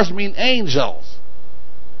 stars mean angels.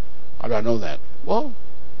 How do I know that? Well,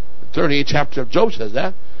 the 38th chapter of Job says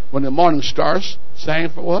that. When the morning stars sang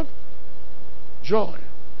for what? Joy.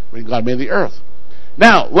 When God made the earth.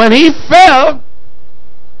 Now, when he fell,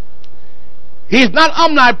 he's not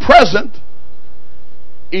omnipresent.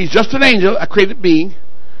 He's just an angel, a created being.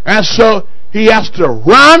 And so he has to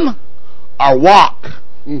run or walk.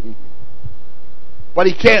 But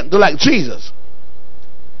he can't do like Jesus.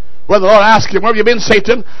 When the Lord asked him, where have you been,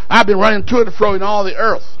 Satan? I've been running to and fro in all the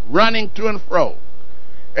earth. Running to and fro.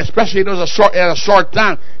 Especially at a short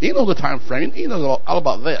time. He knows the time frame. He knows all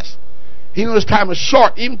about this. He knows time is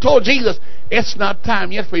short. He even told Jesus, it's not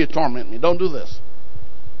time yet for you to torment me. Don't do this.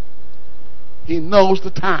 He knows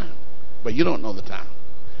the time. But you don't know the time.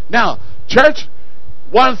 Now, church,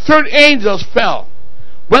 1/3 angels fell.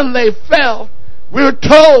 When they fell, we were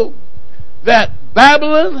told that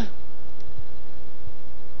Babylon,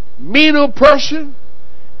 Medo-Persia,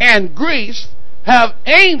 and Greece have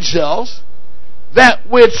angels that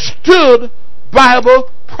withstood Bible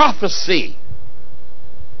prophecy.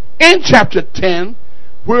 In chapter 10,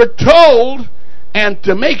 we're told, and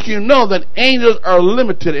to make you know that angels are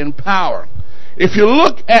limited in power. If you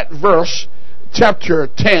look at chapter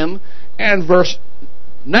 10 and verse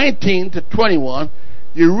 19 to 21,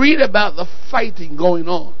 you read about the fighting going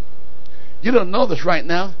on. You don't know this right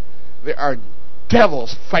now. There are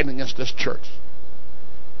devils fighting against this church.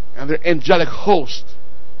 And there are angelic hosts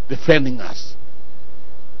defending us.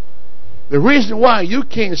 The reason why you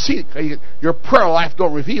can't see it, because your prayer life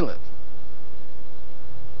don't reveal it.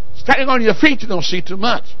 Standing on your feet, you don't see too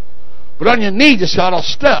much. But on your knees, you see all that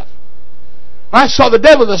stuff. I saw the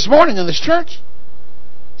devil this morning in this church.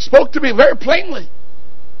 Spoke to me very plainly.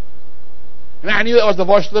 And I knew that was the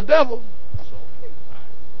voice of the devil. I said, okay,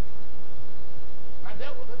 my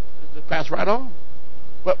devil just passed right on.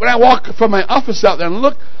 But when I walk from my office out there and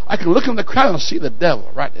look, I can look in the crowd and see the devil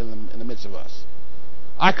right in the midst of us.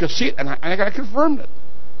 I could see it, and I confirmed it.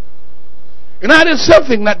 And I did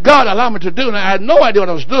something that God allowed me to do, and I had no idea what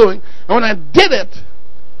I was doing. And when I did it,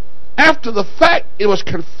 after the fact, it was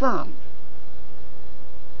confirmed.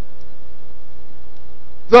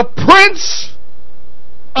 The prince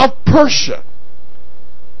of Persia.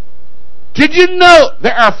 Did you know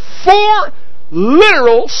there are 4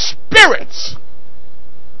 literal spirits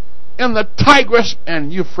in the Tigris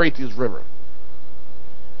and Euphrates River?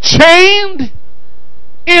 Chained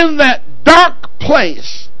in that dark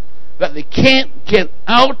place that they can't get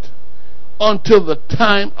out until the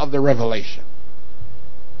time of the revelation.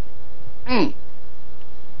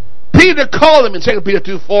 Peter called them in 2 Peter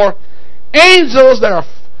 2:4 angels that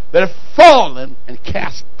have fallen and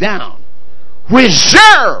cast down,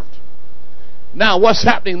 reserved. Now, what's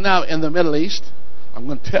happening now in the Middle East? I'm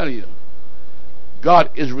going to tell you.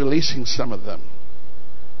 God is releasing some of them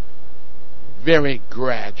very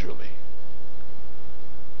gradually.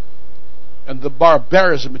 And the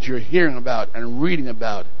barbarism that you're hearing about and reading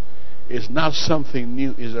about is not something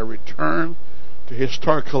new, is a return to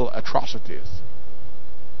historical atrocities.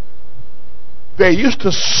 They used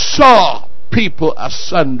to saw people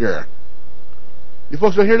asunder. You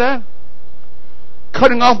folks don't hear that?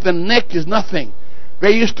 Cutting off the neck is nothing.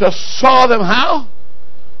 They used to saw them how?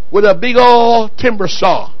 With a big old timber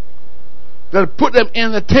saw. They'd put them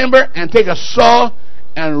in the timber and take a saw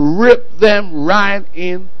and rip them right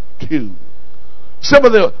in two. Some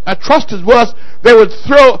of the atrocities was they would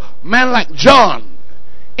throw a man like John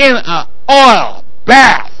in an oil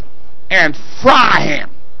bath and fry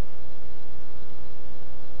him.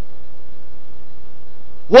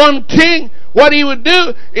 One king, what he would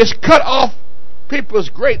do is cut off people's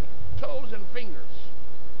great toes and fingers.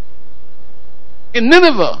 In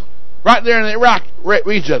Nineveh, right there in the Iraq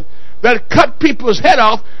region, they'd cut people's head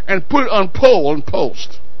off and put it on pole and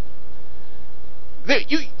post.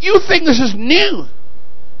 You think this is new.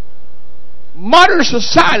 Modern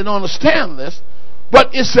society don't understand this, but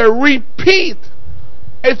it's a repeat.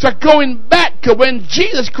 It's a going back to when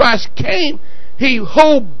Jesus Christ came, He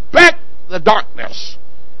held back the darkness.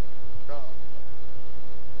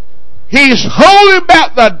 He's holding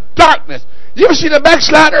back the darkness. You ever see the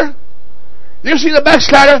backslider? You ever see the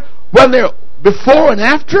backslider when they're before and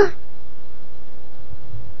after?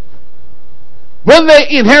 When they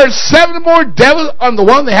inherit 7 more devils on the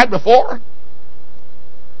one they had before?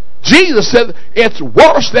 Jesus said it's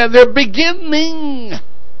worse than their beginning.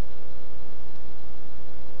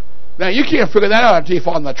 Now you can't figure that out until you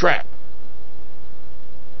fall in the trap.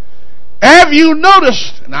 Have you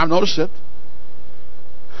noticed, and I've noticed it,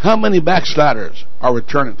 how many backsliders are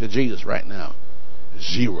returning to Jesus right now?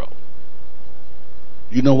 0.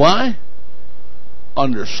 You know why?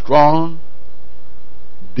 Under strong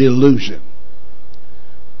delusion.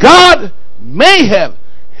 God may have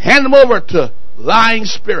handed them over to lying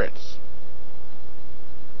spirits.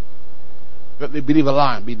 But they believe a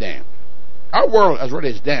lie and be damned. Our world as already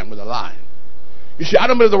is damned with a lie. You see, I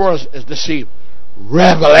don't believe the world is deceived.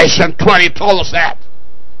 Revelation 20 told us that.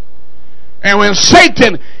 And when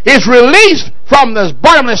Satan is released from this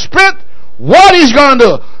bottomless pit, what he's going to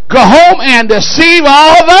do? Go home and deceive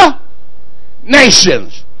all the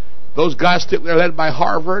nations. Those guys think they're led by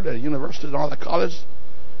Harvard and universities and all the colleges.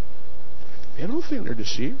 They don't think they're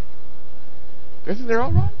deceived. They think they're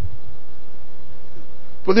all right.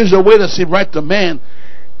 But there's a way to see right to man.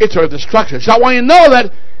 It's a destruction. So I want you to know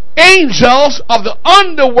that angels of the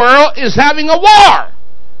underworld is having a war.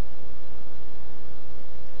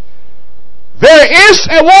 There is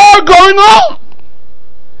a war going on.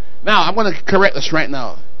 Now, I'm going to correct this right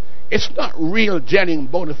now. It's not real, genuine,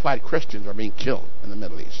 bona fide Christians are being killed in the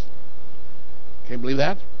Middle East. Can you believe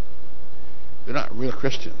that? They're not real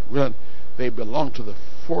Christians. They belong to the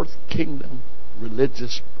fourth kingdom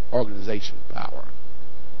religious organization power.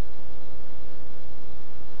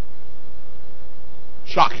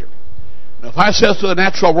 Shocking. Now, if I said to the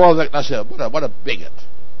natural world, I said, what a bigot.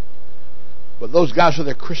 But those guys who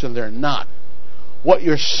are Christian, they're not. What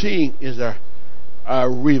you're seeing is a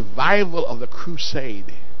revival of the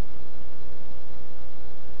crusade.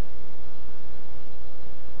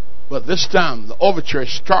 But this time, the overture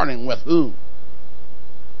is starting with whom?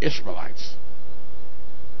 Ishmaelites.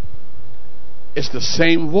 It's the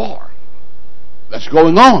same war that's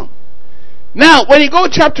going on. Now, when you go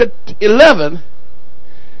to chapter 11,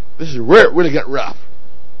 this is where it really got rough.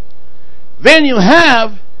 Then you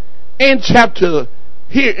have in chapter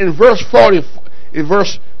here in verse 40, in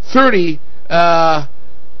verse 30. You're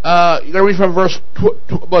going to read from verse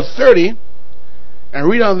about 30 and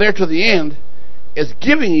read on there to the end. It's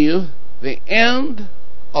giving you the end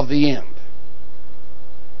of the end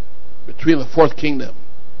between the fourth kingdom.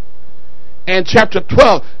 And chapter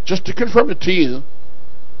 12, just to confirm it to you,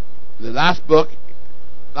 the last book,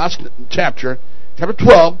 last chapter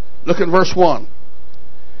 12, look at verse 1.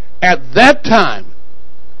 At that time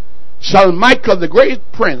shall Michael the great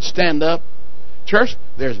prince stand up. Church,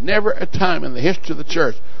 there's never a time in the history of the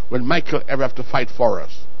church when Michael ever have to fight for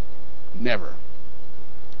us. Never.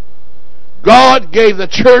 God gave the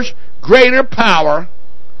church greater power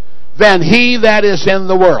than he that is in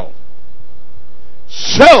the world.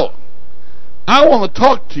 So, I want to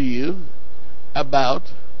talk to you about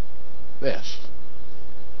this,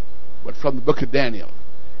 but from the book of Daniel.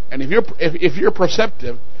 And if you're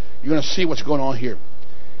perceptive, you're going to see what's going on here.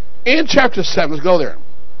 In chapter 7, let's go there.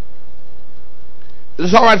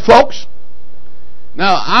 Is this all right, folks?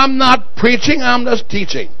 Now, I'm not preaching, I'm just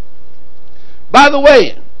teaching. By the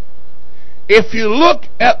way, if you look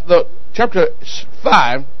at the chapter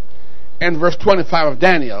 5 and verse 25 of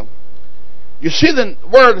Daniel, you see the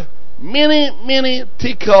word many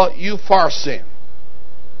tekel upharsin.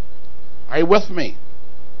 Are you with me?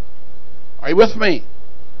 Are you with me?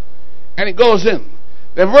 And it goes in.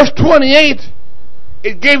 Then verse 28,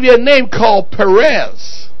 it gave you a name called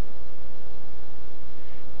Perez.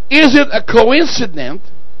 Is it a coincidence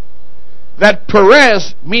that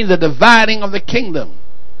Perez means the dividing of the kingdom?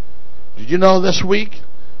 Did you know this week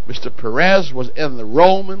Mr. Perez was in the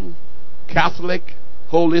Roman Catholic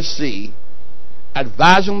Holy See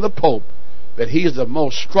advising the Pope that he is the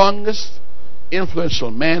most strongest,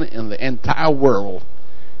 influential man in the entire world,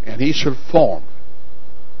 and he should form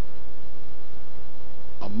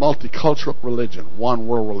a multicultural religion, one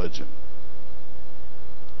world religion.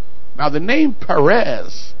 Now the name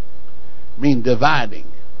Perez means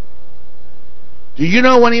dividing. Do you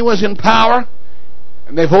know when he was in power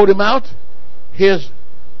and they voted him out? His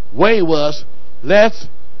way was, let's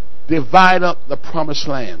divide up the promised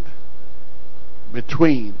land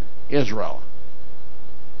between Israel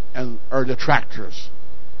and her detractors.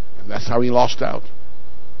 And that's how he lost out.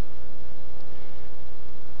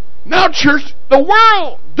 Now, church, the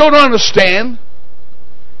world don't understand.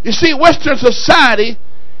 You see, Western society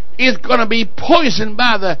is going to be poisoned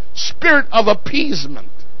by the spirit of appeasement.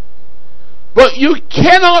 But you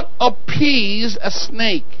cannot appease a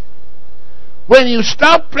snake. When you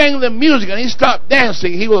stop playing the music and he stop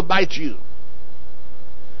dancing, he will bite you.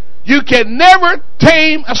 You can never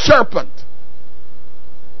tame a serpent.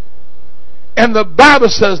 And the Bible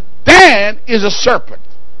says Dan is a serpent.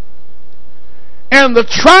 And the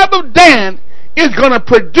tribe of Dan is going to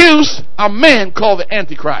produce a man called the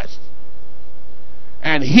Antichrist.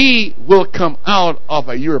 And he will come out of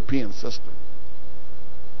a European system.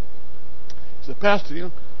 So,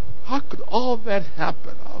 Pastor, how could all that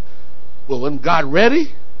happen? Well, when God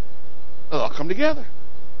ready, it'll all come together.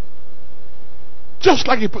 Just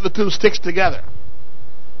like he put the two sticks together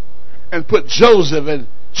and put Joseph and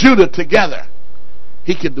Judah together.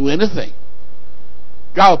 He could do anything.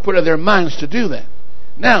 God will put it in their minds to do that.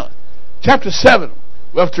 Now, chapter 7.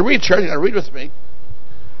 We'll have to read, church. You got to read with me.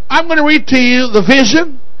 I'm going to read to you the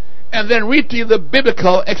vision and then read to you the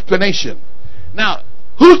biblical explanation. Now,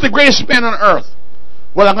 who's the greatest man on earth?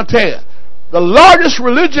 Well, I'm going to tell you. The largest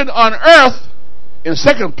religion on earth, in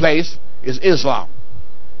second place, is Islam.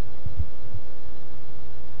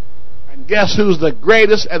 And guess who's the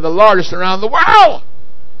greatest and the largest around the world?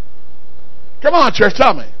 Come on, church,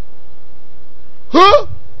 tell me. Who?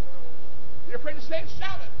 You're afraid to say it?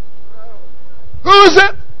 Shout it. Who is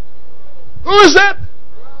it? Who is it?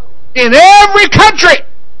 In every country,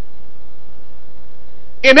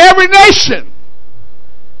 in every nation,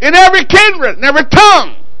 in every kindred, in every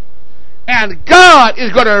tongue. And God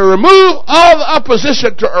is going to remove all the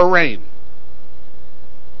opposition to her reign.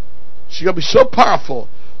 She's going to be so powerful.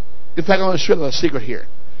 In fact, I'm going to show you a secret here.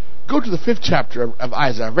 Go to the 5th chapter of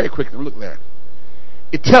Isaiah very quickly. Look there.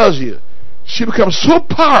 It tells you she becomes so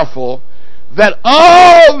powerful that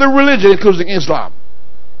all the religion, including Islam,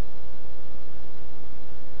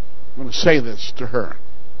 I'm going to say this to her.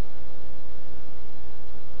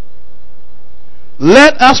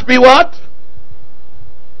 Let us be what?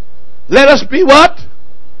 Let us be what?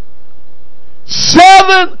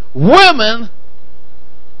 7 women.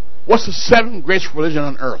 What's the 7 greatest religion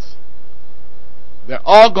on earth? They're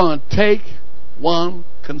all going to take one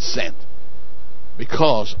consent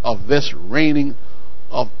because of this reigning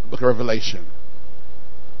of the book of Revelation.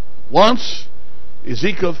 Once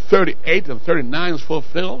Ezekiel 38 and 39 is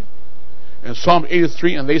fulfilled, and Psalm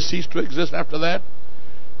 83, and they cease to exist after that,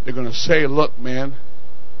 they're going to say, look, man,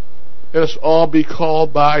 let us all be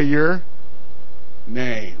called by your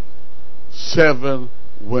name. 7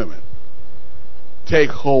 women. Take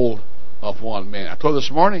hold of one man. I told you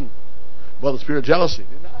this morning about the spirit of jealousy,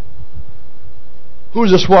 didn't I? Who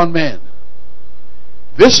is this one man?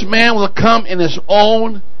 This man will come in his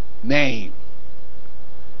own name.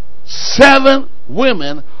 7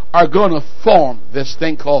 women are going to form this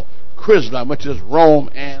thing called Chrislam, which is Rome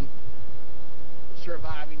and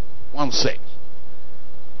surviving 1/6.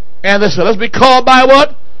 And they said, let's be called by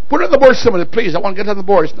what? Put it on the board, somebody, please. I want to get on the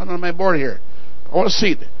board. It's not on my board here. I want to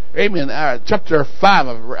see it. Amen. Chapter 5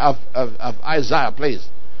 of Isaiah, please.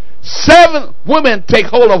 7 women take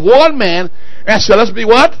hold of one man and say, let's be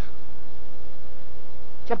what?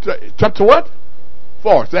 Chapter what?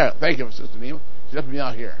 4. There. Thank you, Sister Nima. She's helping me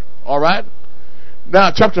out here. All right?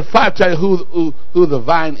 Now, chapter 5 tell you who the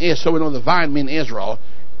vine is, so we know the vine means Israel.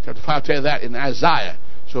 Chapter 5 tell you that in Isaiah.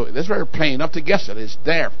 So that's very plain. Enough to guess it. It's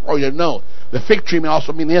there for you to know. The fig tree may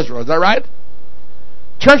also mean Israel. Is that right?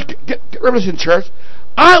 Church, get Revelation, church.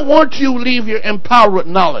 I want you to leave here empowered with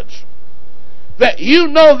knowledge. That you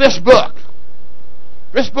know this book.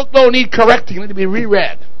 This book don't need correcting. It need to be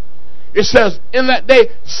reread. It says, in that day,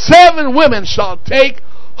 7 women shall take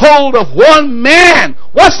hold of one man.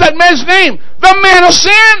 What's that man's name? The man of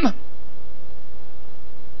sin.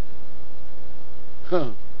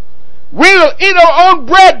 We will eat our own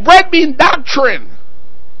bread. Bread being doctrine.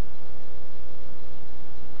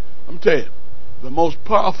 I'm telling you, the most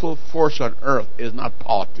powerful force on earth is not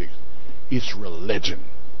politics. It's religion.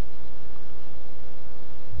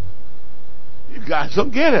 You guys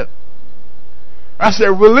don't get it. I said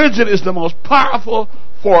religion is the most powerful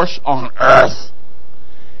force on earth.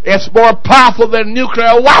 It's more powerful than a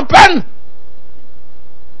nuclear weapon.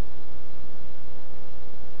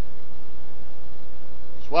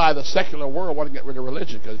 That's why the secular world wants to get rid of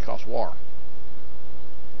religion, because it causes war.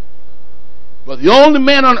 But the only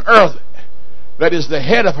man on earth that is the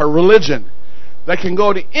head of a religion that can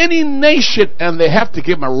go to any nation and they have to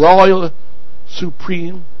give him a royal,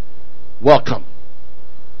 supreme welcome.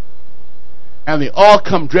 And they all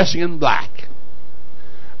come dressing in black.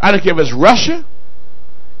 I don't care if it's Russia,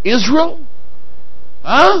 Israel,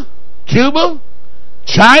 Cuba,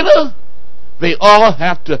 China. They all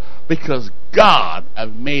have to, because God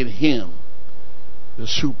have made him the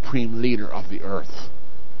supreme leader of the earth.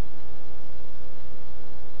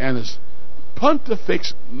 And it's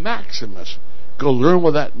Pontifex Maximus. Go learn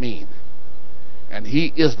what that means. And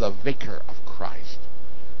he is the vicar of Christ.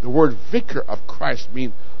 The word vicar of Christ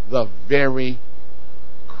means the very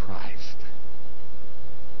Christ.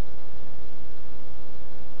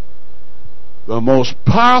 The most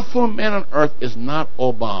powerful man on earth is not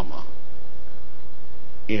Obama.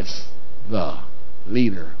 It's the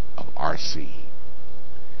leader of RC.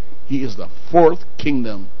 He is the 4th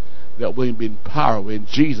kingdom that will be in power when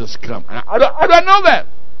Jesus comes. I don't know that.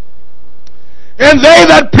 And they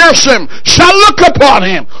that pierce him shall look upon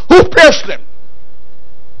him. Who pierced him?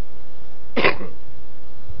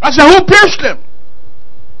 I said, who pierced him?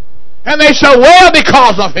 And they said, well,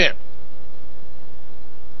 because of him.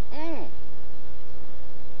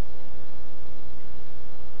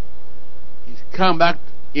 He's come back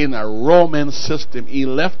in a Roman system. He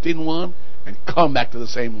left in one and come back to the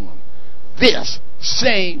same one. This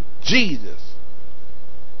same Jesus.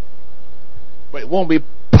 But it won't be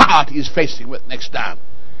poverty he's facing with next time.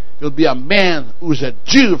 He'll be a man who's a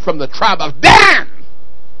Jew from the tribe of Dan.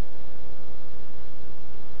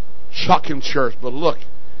 Shocking church, but look,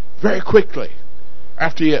 very quickly,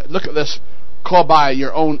 after you look at this, call by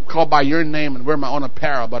your name and wear my own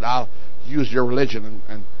apparel, but I'll use your religion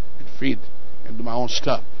and feed and do my own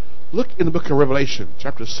stuff. Look in the book of Revelation,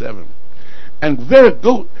 chapter 7. And very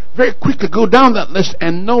quickly go down that list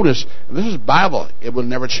and notice, and this is Bible, it will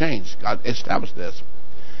never change. God established this.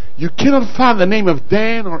 You cannot find the name of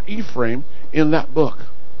Dan or Ephraim in that book.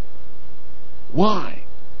 Why?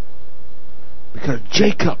 Because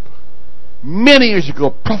Jacob, many years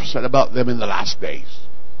ago, prophesied about them in the last days.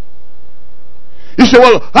 You say,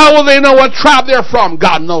 well, how will they know what tribe they're from?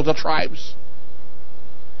 God knows the tribes.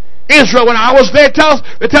 Israel, when I was there,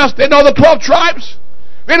 they know the 12 tribes.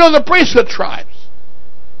 They know the priesthood tribes.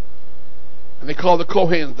 And they call the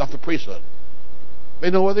Kohens of the priesthood.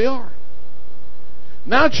 They know where they are.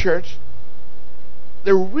 Now, church,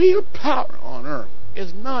 the real power on earth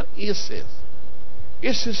is not ISIS.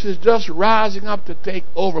 ISIS is just rising up to take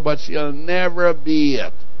over, but she'll never be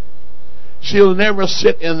it. She'll never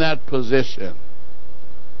sit in that position.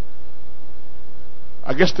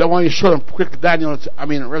 I guess I want you to show them quick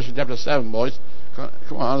Revelation chapter 7, boys. Come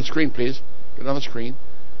on the screen, please. Get on the screen.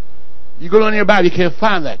 You go on your Bible, you can't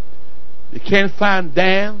find that. You can't find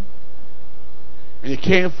Dan, and you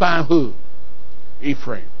can't find who?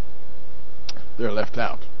 Ephraim. They're left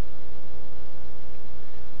out.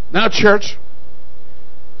 Now, church,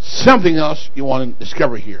 something else you want to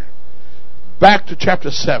discover here. Back to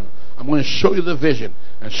chapter 7. I'm going to show you the vision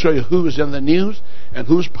and show you who's in the news and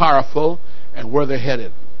who's powerful and where they're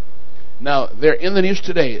headed. Now, they're in the news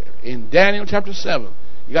today. In Daniel chapter 7.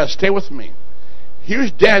 You got to stay with me.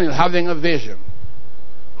 Here's Daniel having a vision.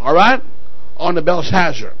 Alright? On the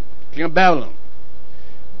Belshazzar, king of Babylon.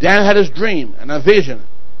 Daniel had his dream and a vision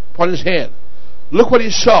upon his head. Look what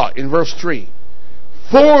he saw in verse 3.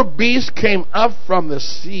 4 beasts came up from the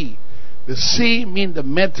sea. The sea means the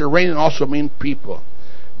Mediterranean, also means people.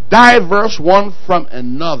 Diverse one from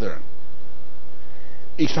another.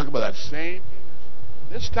 He's talking about that same.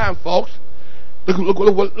 This time, folks,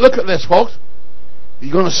 look at this, folks.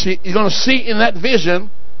 You're going to see in that vision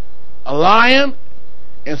a lion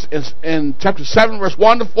in chapter 7, verse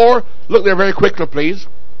 1 to 4. Look there very quickly, please.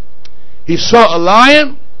 He saw a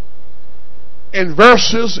lion in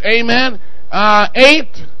verses, 8,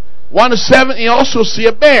 1 to 7. You also see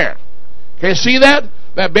a bear. Can you see that?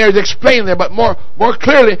 That bear is explained there, but more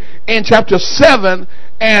clearly in chapter 7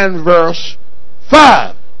 and verse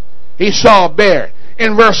 5. He saw a bear.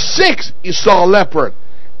 In verse 6, he saw a leopard.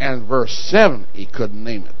 And verse 7, he couldn't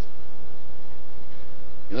name it.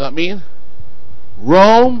 You know what I mean?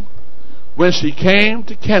 Rome, when she came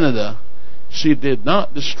to Canada, she did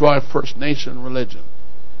not destroy First Nation religion.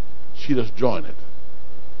 She just joined it.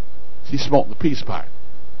 She smoked the peace pipe.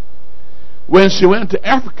 When she went to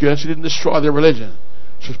Africa, she didn't destroy their religion.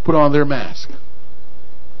 She just put on their mask.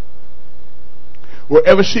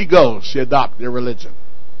 Wherever she goes, she adopts their religion.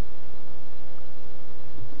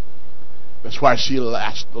 That's why she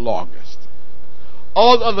lasts the longest.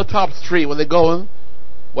 All the other top 3, when they go in,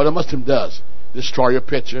 what a Muslim does, destroy your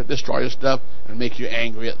picture, destroy your stuff, and make you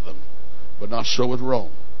angry at them. But not so with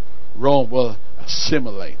Rome. Rome will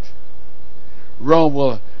assimilate. Rome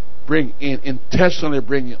will intentionally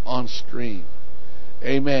bring you on stream.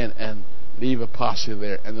 Amen. And leave a posse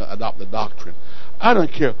there and adopt the doctrine. I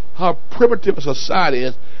don't care how primitive a society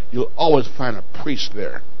is, you'll always find a priest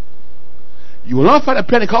there. You will not find a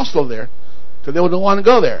Pentecostal there, because they don't want to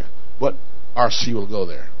go there. But RC will go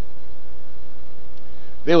there.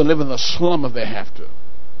 They will live in the slum if they have to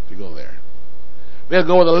go there. They'll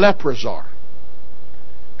go where the lepers are.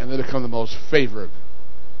 And they become the most favored.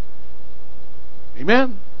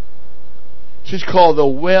 Amen? She's called the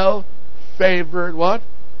well-favored what?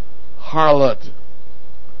 Harlot.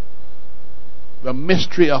 The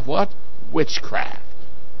mystery of what? Witchcraft.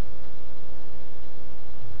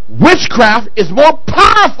 Witchcraft is more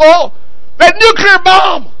powerful than nuclear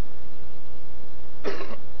bomb.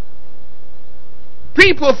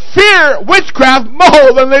 People fear witchcraft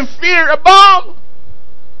more than they fear a bomb.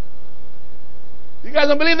 You guys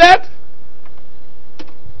don't believe that?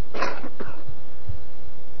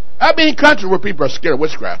 I've been in countries where people are scared of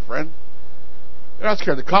witchcraft, friend. They're not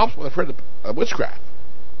scared of the cops, but they're afraid of of witchcraft.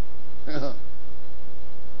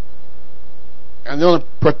 And the only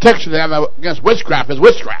protection they have against witchcraft is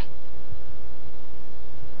witchcraft.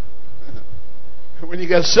 When you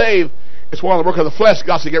get saved, it's one of the work of the flesh.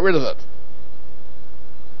 God to get rid of it.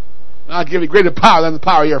 And I'll give you greater power than the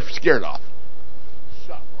power you're scared of.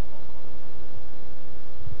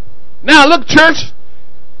 Now look, church.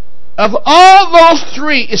 Of all those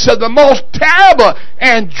three, it said the most terrible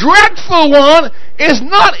and dreadful one is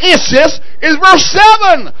not Isis, it's verse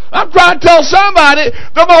 7. I'm trying to tell somebody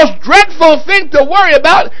the most dreadful thing to worry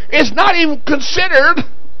about is not even considered.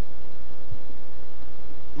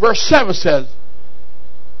 Verse 7 says,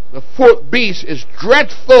 the fourth beast is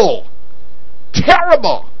dreadful,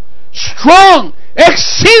 terrible, strong,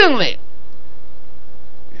 exceedingly.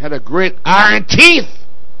 It had a great iron teeth.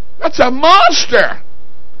 That's a monster.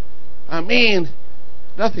 I mean,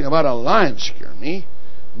 nothing about a lion scares me.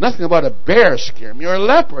 Nothing about a bear scares me, or a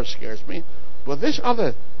leopard scares me. But this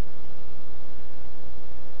other,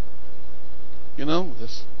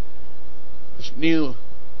 this new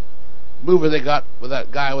movie they got with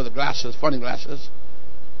that guy with the glasses, funny glasses.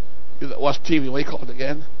 You that watch TV, what do you call it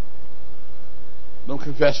again? Don't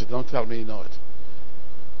confess it. Don't tell me you know it.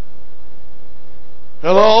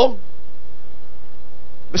 Hello?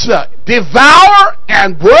 Listen up. Devour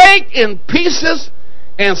and break in pieces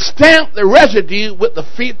and stamp the residue with the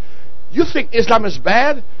feet. You think Islam is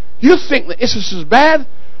bad? You think that ISIS is bad?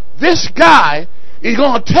 This guy is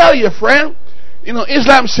going to tell you, friend,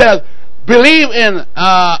 Islam says, believe in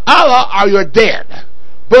Allah or you're dead.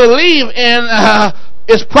 Believe in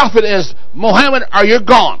his prophet is Muhammad or you're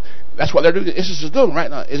gone. That's what they're doing. ISIS is doing right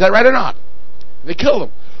now. Is that right or not? They killed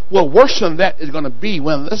him. Well, worse than that is going to be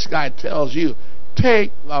when this guy tells you,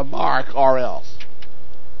 take the mark or else.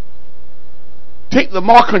 Take the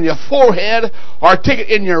mark on your forehead or take it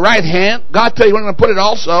in your right hand. God tell you where to put it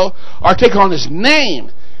also. Or take on his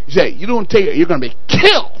name. You say, you don't take it, you're going to be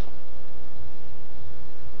killed.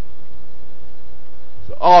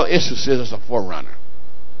 So all ISIS is a forerunner.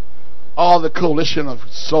 All the coalition of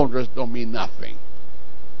soldiers don't mean nothing.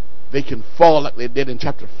 They can fall like they did in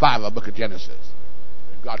chapter 5 of the book of Genesis.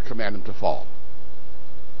 God commanded them to fall.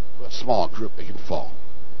 A small group, they can fall.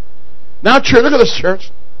 Now, church, look at this,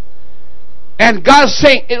 church. And God's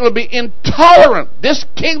saying it will be intolerant. This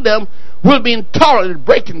kingdom will be intolerant. It will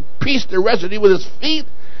break in piece the residue with his feet.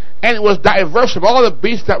 And it was diverse from all the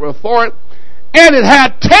beasts that were before it. And it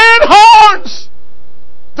had 10 horns.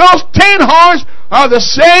 Those 10 horns are the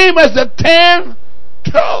same as the 10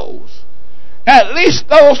 toes. At least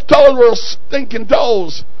those toes were stinking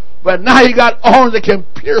toes. But now you got horns that can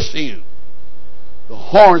pierce you. The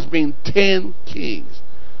horns being 10 kings.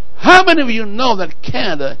 How many of you know that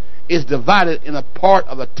Canada is divided in a part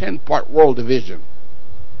of a 10-part world division?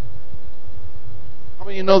 How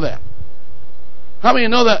many of you know that? How many of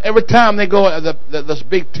you know that every time they go this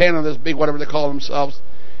big 10 or this big whatever they call themselves,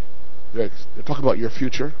 they're talking about your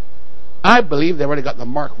future? I believe they already got the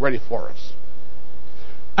mark ready for us.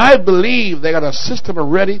 I believe they got a system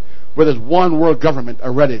already where there's one world government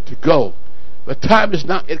ready to go. The time is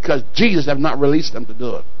not it because Jesus have not released them to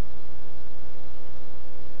do it.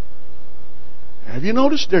 Have you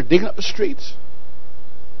noticed they're digging up the streets?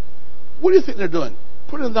 What do you think they're doing?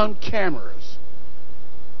 Putting down cameras.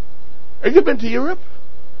 Have you been to Europe?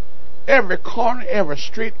 Every corner, every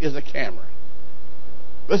street is a camera.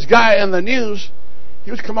 This guy in the news,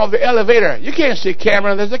 he was coming off the elevator. You can't see a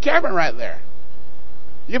camera. There's a camera right there.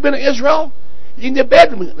 You been to Israel? In your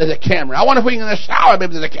bedroom, there's a camera. I wonder if we can in the shower,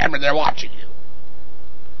 maybe there's a camera there watching you.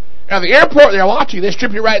 At the airport, they're watching. They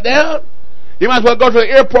strip you right down. You might as well go to the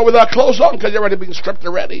airport without clothes on because you're already being stripped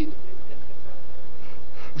already.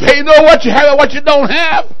 They know what you have and what you don't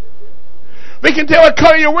have. They can tell what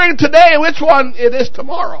color you're wearing today and which one it is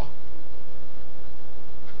tomorrow.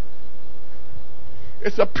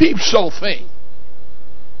 It's a peep show thing.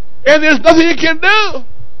 And there's nothing you can do.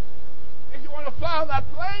 If you want to fly on that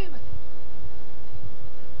plane.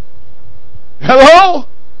 Hello?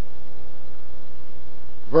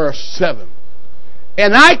 Verse 7.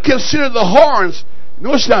 And I consider the horns.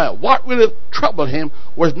 Notice now, what really troubled him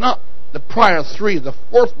was not the prior three, the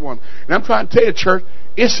fourth one. And I'm trying to tell you, church,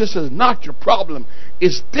 ISIS is not your problem.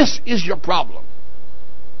 This is your problem.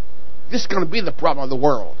 This is going to be the problem of the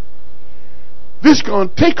world. This is going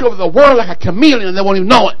to take over the world like a chameleon and they won't even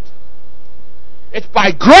know it. It's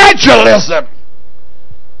by gradualism.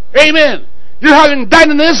 Amen. You're having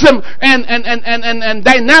dynamism and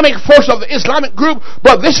dynamic force of the Islamic group,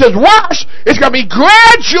 but this is worse. It's going to be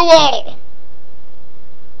gradual.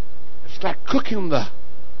 It's like cooking the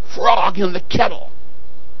frog in the kettle.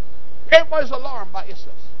 Everybody's alarmed by ISIS.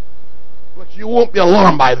 But you won't be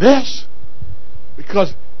alarmed by this.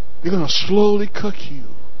 Because they're going to slowly cook you.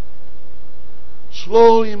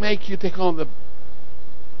 Slowly make you take on the...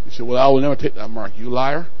 You say, well, I will never take that mark. You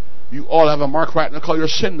liar. You all have a mark right now called your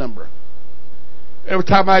sin number. Every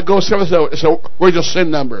time I go somewhere, they say, where's your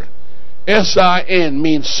sin number? S-I-N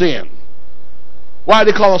means sin. Why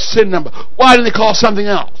do they call it a sin number? Why didn't they call it something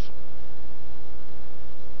else?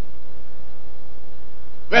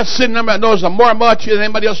 That sin number knows more about you than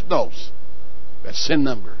anybody else knows. That sin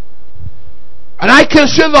number. And I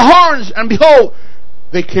consider the horns, and behold,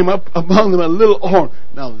 they came up among them a little horn.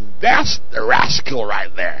 Now that's the rascal right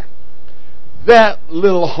there. That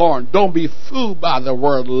little horn. Don't be fooled by the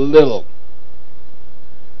word little.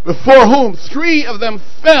 Before whom 3 of them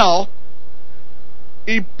fell,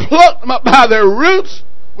 he plucked them up by their roots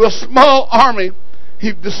with a small army.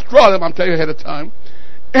 He destroyed them, I'm telling you ahead of time.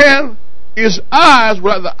 And his eyes were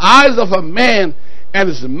like the eyes of a man, and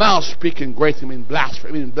his mouth speaking great things in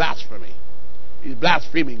blasphemy. He's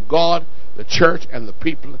blaspheming God, the church, and the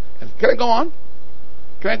people. Can I go on?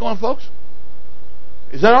 Can I go on, folks?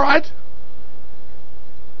 Is that all right?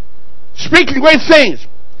 Speaking great things.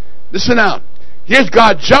 Listen out. Here's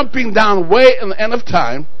God jumping down way in the end of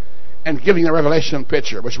time and giving a revelation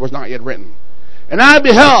picture, which was not yet written. And I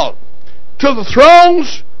beheld, till the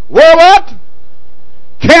thrones were what?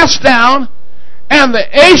 Cast down, and the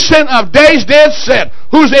Ancient of Days did sit.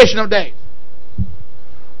 Who's the Ancient of Days?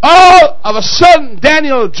 All of a sudden,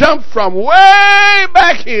 Daniel jumped from way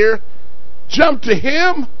back here, jumped to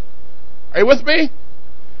him. Are you with me?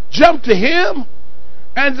 Jumped to him,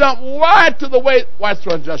 and jumped right to the white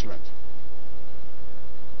throne judgment.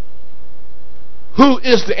 Who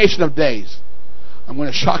is the Ancient of Days? I'm going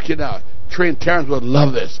to shock you now. Trey and Terrence would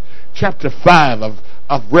love this. Chapter 5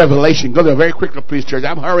 of Revelation. Go there very quickly, please, church.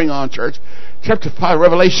 I'm hurrying on, church. Chapter 5 of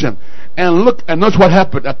Revelation. And look, and notice what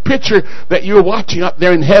happened. A picture that you're watching up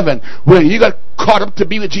there in heaven. When you got caught up to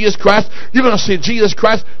be with Jesus Christ, you're going to see Jesus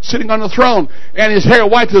Christ sitting on the throne. And his hair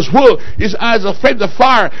white as wool. His eyes are flames of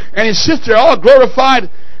fire. And he sits there all glorified.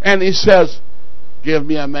 And he says, give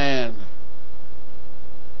me a man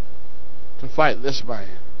to fight this man.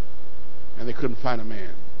 And they couldn't find a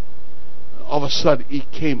man. And all of a sudden, he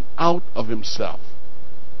came out of himself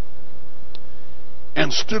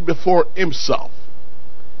and stood before himself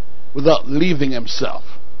without leaving himself.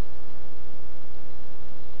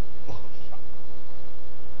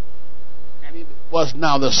 And he was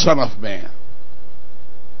now the Son of Man.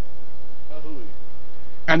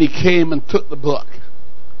 And he came and took the book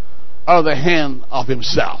out of the hand of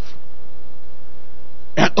himself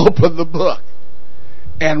and opened the book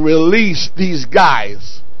and released these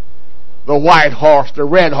guys, the white horse, the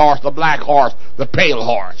red horse, the black horse, the pale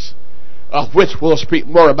horse, of which we'll speak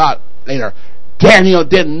more about later. Daniel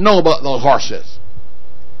didn't know about those horses,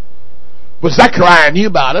 but Zechariah knew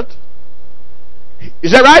about it.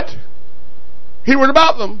 Is that right? He read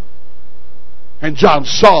about them, and John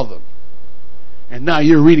saw them, and now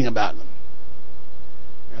you're reading about them,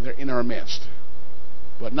 and they're in our midst,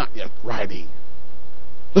 but not yet writing.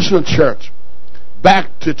 Listen, church, back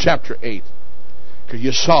to chapter 8, because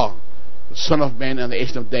you saw the Son of Man and the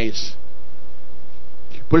Ancient of Days.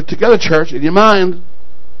 Put it together, church, in your mind.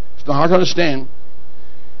 It's not hard to understand.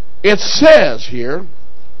 It says here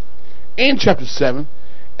in chapter 7,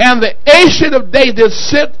 and the Ancient of Days did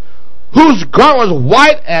sit, whose garment was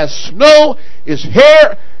white as snow, his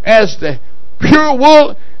hair as the pure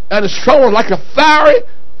wool, and his throne was like a fiery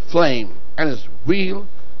flame, and his wheel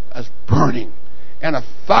as burning. And a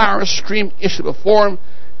fire stream issued before him,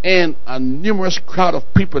 and a numerous crowd of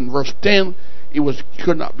people. In verse 10,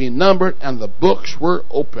 could not be numbered, and the books were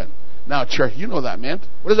open. Now, church, you know what that meant.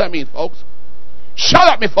 What does that mean, folks? Shout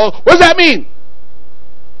at me, folks. What does that mean?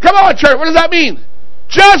 Come on, church. What does that mean?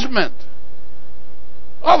 Judgment.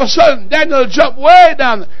 All of a sudden, Daniel jumped way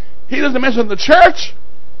down. He doesn't mention the church.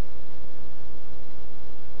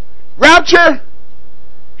 Rapture.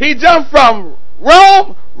 He jumped from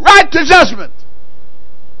Rome right to judgment.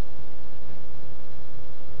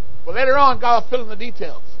 But later on, God will fill in the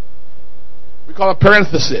details. We call it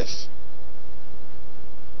parenthesis.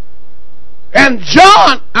 And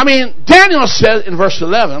Daniel says in verse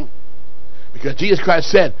 11, because Jesus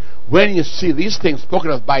Christ said, when you see these things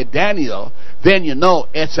spoken of by Daniel, then you know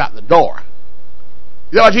it's at the door.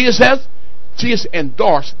 You know what Jesus says? Jesus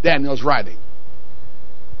endorsed Daniel's writing.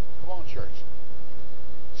 Come on, church.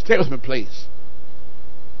 Stay with me, please.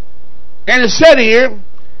 And it said here,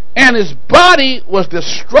 and his body was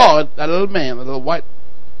destroyed, that little man, the little white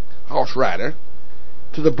horse rider,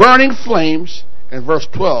 to the burning flames, in verse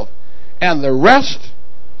 12. And the rest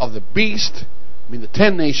of the beast, the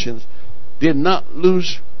 10 nations, did not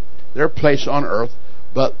lose their place on earth,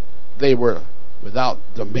 but they were without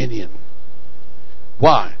dominion.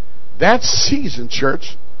 Why? That season,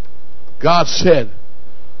 church, God said,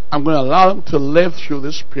 I'm going to allow them to live through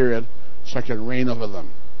this period so I can reign over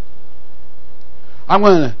them. I'm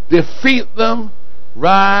going to defeat them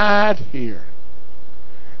right here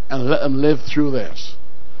and let them live through this.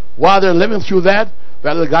 While they're living through that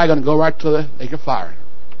little guy going to go right to the lake of fire.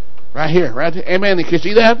 Right here. Right here. Amen. Can you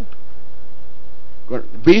see that? The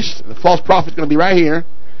beast, the false prophet is going to be right here,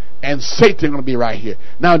 and Satan is going to be right here.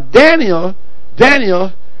 Now Daniel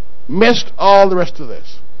missed all the rest of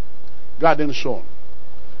this. God didn't show him.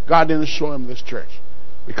 God didn't show him this church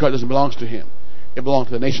because it belongs to him. It belongs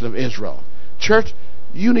to the nation of Israel. Church,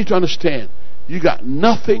 you need to understand, you got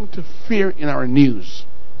nothing to fear in our news.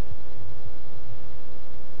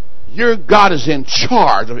 Your God is in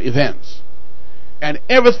charge of events. And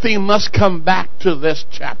everything must come back to this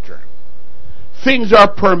chapter. Things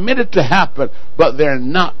are permitted to happen, but they're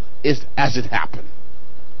not as it happened.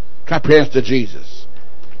 Compared to Jesus.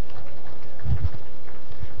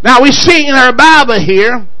 Now we see in our Bible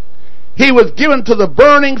here, he was given to the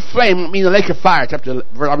burning flame, the lake of fire,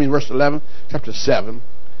 verse 11, chapter 7.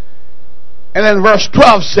 And then verse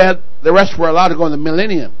 12 said the rest were allowed to go in the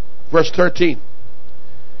millennium. Verse 13.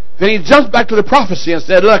 Then he jumped back to the prophecy and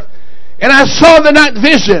said, look, and I saw the night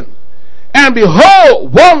vision, and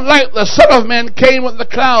behold, one like the Son of Man came with the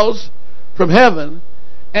clouds from heaven,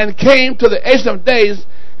 and came to the Ancient of Days,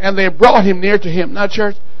 and they brought him near to him. Now,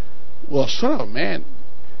 church, well, Son of Man,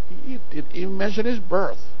 he didn't even mention his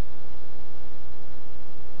birth.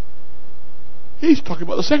 He's talking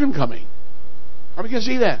about the second coming. How can you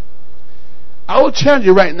see that? I will challenge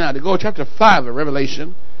you right now to go to chapter 5 of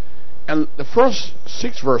Revelation, and the first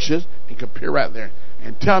 6 verses, and compare right there,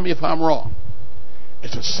 and tell me if I'm wrong.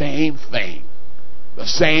 It's the same thing. The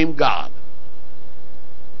same God.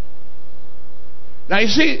 Now you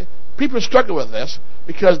see, people struggle with this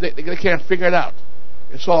because they can't figure it out.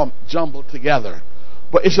 It's all jumbled together.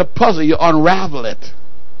 But it's a puzzle. You unravel it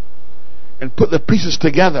and put the pieces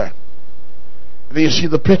together. And then you see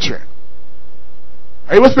the picture.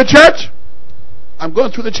 Are you with me, church? I'm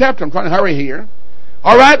going through the chapter. I'm trying to hurry here.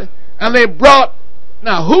 Alright? And they brought...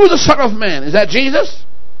 Now, who is the Son of Man? Is that Jesus?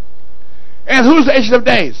 And who's the Ancient of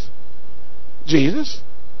Days? Jesus.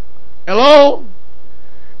 Hello?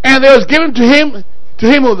 And there was given to him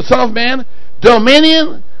who the Son of Man,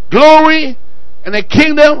 dominion, glory, and a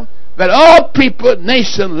kingdom that all people,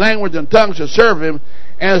 nation, language, and tongue shall serve him,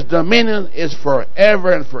 and his dominion is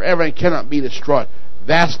forever and forever and cannot be destroyed.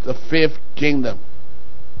 That's the 5th kingdom.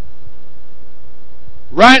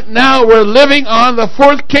 Right now we're living on the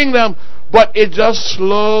 4th kingdom, but it's just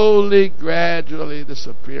slowly, gradually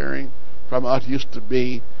disappearing from what it used to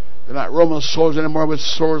be. They're not Roman soldiers anymore with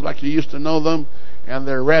swords like you used to know them, and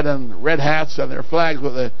their red hats and their flags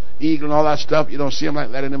with the eagle and all that stuff. You don't see them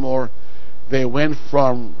like that anymore. They went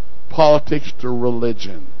from politics to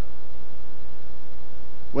religion.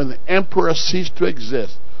 When the emperor ceased to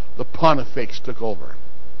exist, the pontifex took over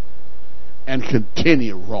and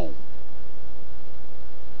continued Rome.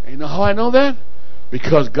 And you know how I know that?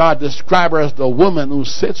 Because God described her as the woman who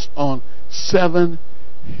sits on 7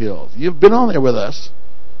 hills. You've been on there with us.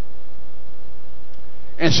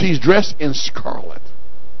 And she's dressed in scarlet.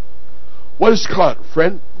 What is scarlet,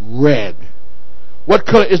 friend? Red. What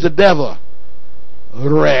color is the devil?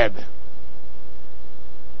 Red.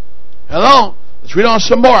 Hello? Let's read on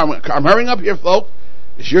some more. I'm hurrying up here, folks.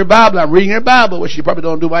 It's your Bible. I'm reading your Bible, which you probably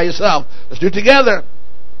don't do by yourself. Let's do it together.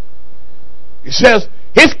 It says,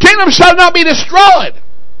 his kingdom shall not be destroyed.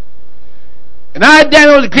 And I,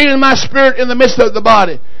 Daniel, was grieved in my spirit in the midst of the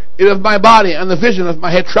body, of my body, and the vision of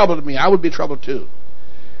my head troubled me. I would be troubled too.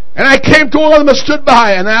 And I came to one of them and stood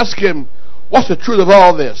by and asked him, what's the truth of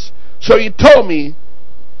all this? So he told me,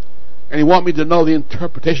 and he wanted me to know the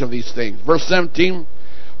interpretation of these things. Verse 17,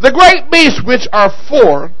 the great beasts which are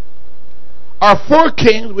 4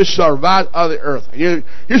 kings which shall rise out of the earth.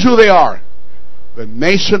 Here's who they are. The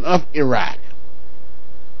nation of Iraq.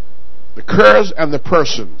 The Kurds and the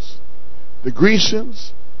Persians. The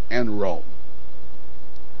Grecians and Rome.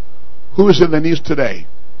 Who is in the news today?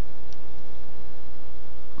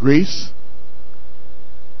 Greece,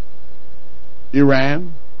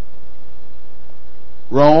 Iran,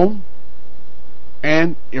 Rome,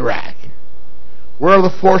 and Iraq. Where are the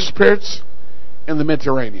 4 spirits? In the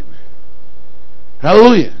Mediterranean.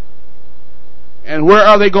 Hallelujah. And where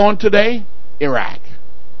are they going today? Iraq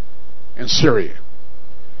and Syria.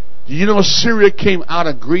 Do you know Syria came out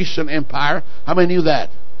of Grecian Empire? How many knew that?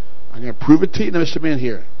 I'm going to prove it to you. Let me submit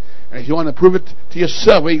here. And if you want to prove it to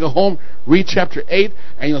yourself, when you go home, read chapter 8,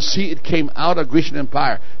 and you'll see it came out of Grecian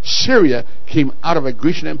Empire. Syria came out of a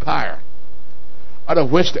Grecian Empire. out of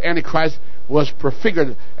which the Antichrist was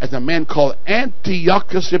prefigured as a man called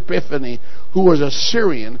Antiochus Epiphanes, who was a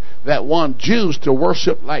Syrian that won Jews to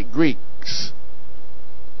worship like Greeks.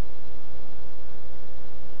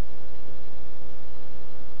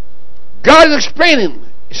 God is explaining.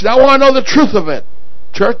 He said, I want to know the truth of it.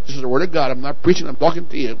 Church, this is the Word of God. I'm not preaching, I'm talking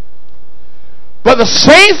to you. But the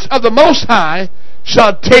saints of the Most High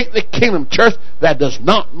shall take the kingdom. Church, that does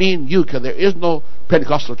not mean you, because there is no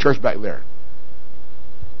Pentecostal church back there.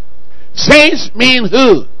 Saints mean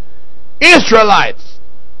who? Israelites.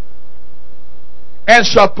 And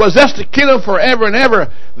shall possess the kingdom forever and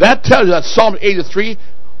ever. That tells you that Psalm 83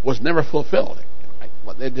 was never fulfilled.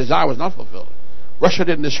 Their desire was not fulfilled. Russia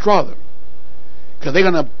didn't destroy them, because they're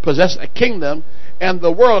going to possess a kingdom, and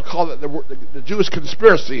the world called it the Jewish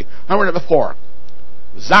conspiracy. I heard it before.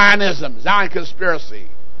 Zionism, Zion conspiracy.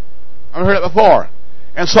 I've heard it before.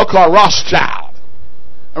 And so-called Rothschild.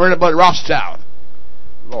 I heard about Rothschild.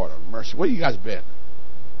 Lord of mercy, where you guys been?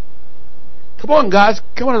 Come on, guys.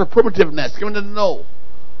 Come on to the primitiveness. Come on to know.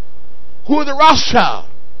 Who are the Rothschild?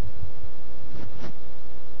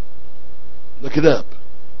 Look it up.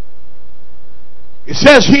 It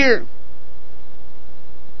says here,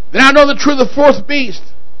 then I know the truth of the fourth beast,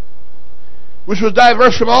 which was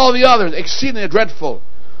diverse from all the others, exceedingly dreadful,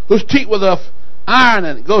 whose teeth were of iron,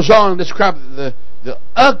 and it goes on to describe the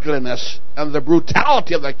ugliness and the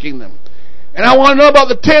brutality of that kingdom. And I want to know about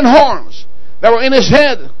the 10 horns that were in his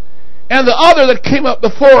head, and the other that came up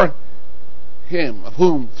before him, of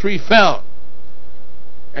whom 3 fell.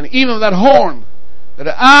 And even that horn, that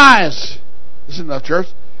the eyes, listen to church,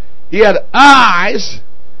 he had eyes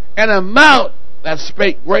and a mouth that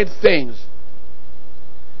spake great things.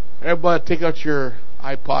 Everybody take out your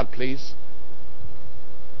iPod, please.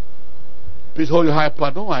 Please hold your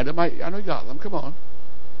iPod. Don't hide them. I know you got them. Come on.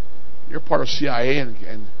 You're part of CIA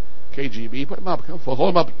and KGB. Put them up. Come on. Hold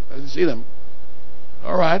them up. I didn't see them.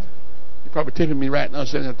 All right. You're probably taping me right now,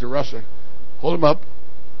 sending it to Russia. Hold them up.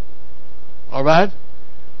 All right.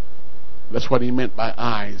 That's what he meant by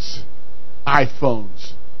eyes.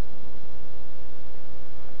 iPhones.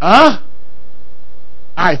 Huh?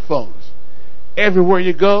 iPhones. Everywhere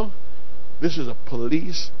you go, this is a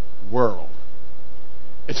police world.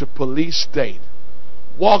 It's a police state.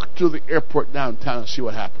 Walk to the airport downtown and see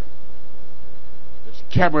what happened. There's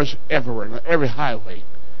cameras everywhere, on every highway,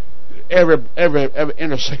 every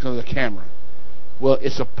intersection of the camera. Well,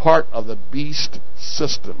 it's a part of the beast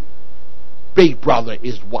system. Big Brother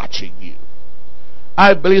is watching you.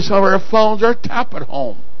 I believe some of our phones are tapped at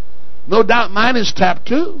home. No doubt mine is tapped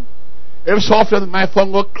too. Every so often my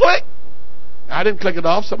phone will click. I didn't click it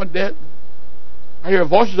off. Someone did. I hear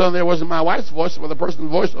voices on there. It wasn't my wife's voice. It was a person's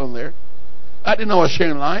voice on there. I didn't know I was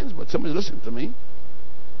sharing lines, but somebody's listening to me.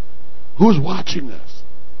 Who's watching us?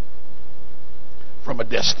 From a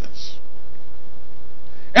distance.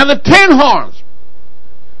 And the 10 horns,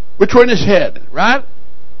 which were in his head, right?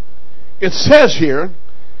 It says here,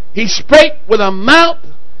 he spake with a mouth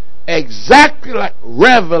exactly like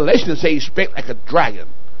Revelation. It says he spake like a dragon,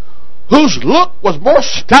 whose look was more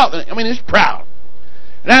stout than, he's proud.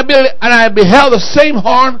 And I beheld the same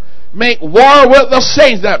horn make war with the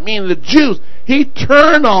saints, that means the Jews. He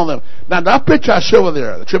turned on them. Now that picture I showed over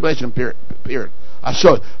there, the tribulation period, I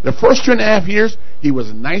showed the first 2.5 years, he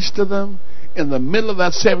was nice to them. In the middle of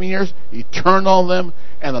that 7 years, he turned on them.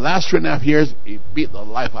 And the last 2.5 years, he beat the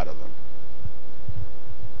life out of them.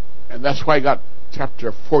 And that's why he got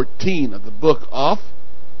chapter 14 of the book of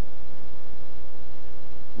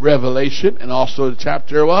Revelation, and also the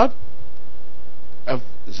chapter what? Of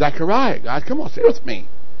Zechariah. God, come on, stay with me.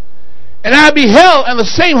 And I beheld, and the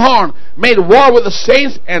same horn made war with the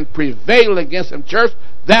saints and prevailed against them. Church,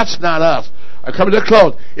 that's not us. I come to the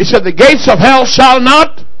close. It said the gates of hell shall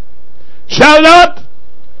not. The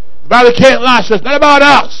Bible can't lie. So it's not about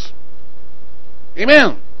us.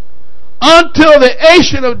 Amen. Until the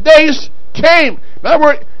Ancient of Days came. In other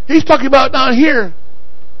words, he's talking about down here.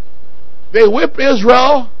 They whipped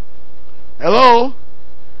Israel. Hello.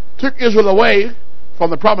 Took Israel away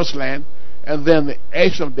from the promised land. And then the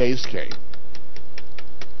Ancient of Days came.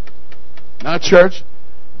 Now, church,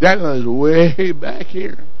 Daniel is way back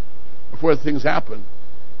here before things happen.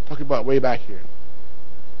 Talking about way back here.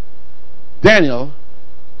 Daniel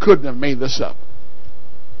couldn't have made this up.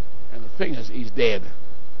 And the thing is, he's dead.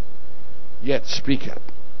 Yet speak it.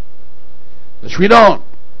 Let's read on.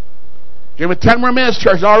 Give me 10 more minutes,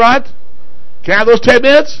 church, all right? Can I have those 10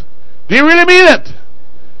 minutes? Do you really mean it?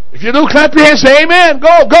 If you do, clap your hands, say amen.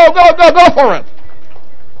 Go for it.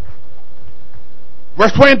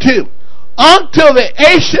 Verse 22. Until the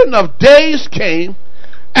Ancient of Days came,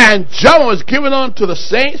 and judgment was given unto the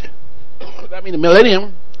saints that means the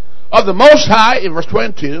millennium, of the Most High, in verse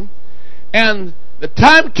 22, and the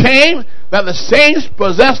time came that the saints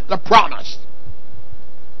possessed the promise.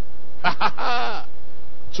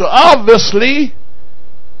 So obviously,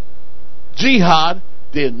 jihad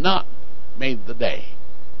did not make the day.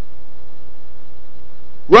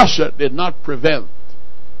 Russia did not prevent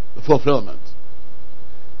the fulfillment.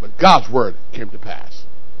 But God's word came to pass.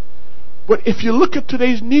 But if you look at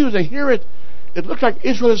today's news and hear it, it looks like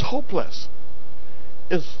Israel is hopeless.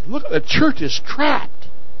 Look, the church is trapped.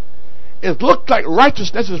 It looked like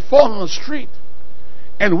righteousness is falling on the street.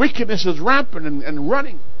 And wickedness is rampant and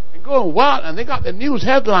running and going wild. And they got the news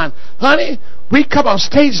headline, honey, we come on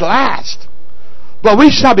stage last, but we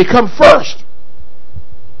shall become first.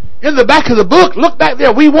 In the back of the book, look back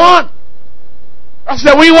there, we won. I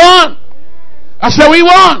said, we won. I said, we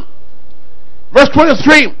won. Verse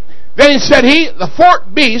 23, then he said, the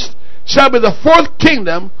fourth beast shall be the fourth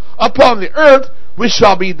kingdom upon the earth, which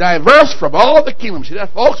shall be diverse from all the kingdoms. See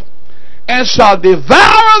that, folks? And shall devour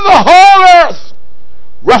the whole earth.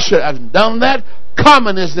 Russia hasn't done that.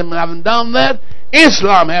 Communism haven't done that.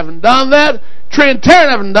 Islam haven't done that. Trinitarian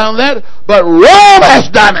haven't done that. But Rome has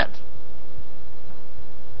done it.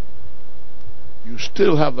 You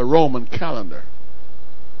still have the Roman calendar.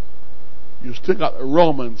 You still got the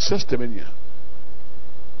Roman system in you.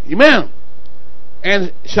 Amen.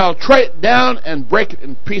 And shall tread it down and break it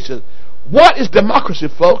in pieces. What is democracy,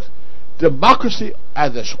 folks? Democracy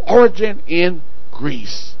has its origin in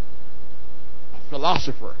Greece. A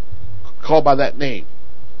philosopher called by that name,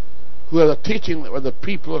 who had a teaching where the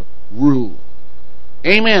people rule.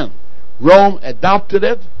 Amen. Rome adopted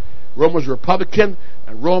it. Rome was Republican,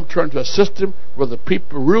 and Rome turned to a system where the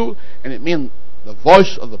people rule, and it means the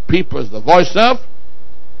voice of the people is the voice of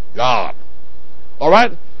God. All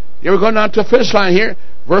right? Here we're going down to a finish line here.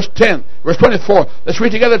 Verse 10. Verse 24. Let's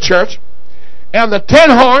read together, church. And the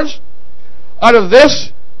 10 horns out of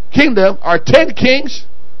this kingdom are 10 kings.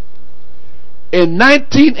 In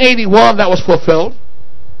 1981, that was fulfilled.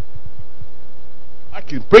 I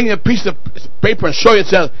can bring you a piece of paper and show you. It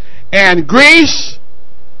says, and Greece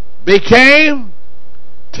became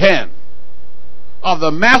 10 of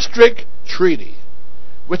the Maastricht Treaty,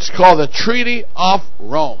 which is called the Treaty of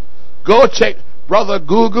Rome. Go check Brother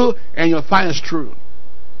Google and you'll find it's true.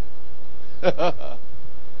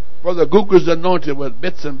 Brother Google's anointed with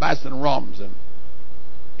bits and bytes and roms. And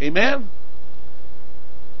amen?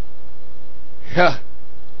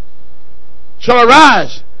 Shall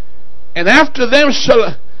arise, and after them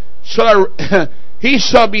he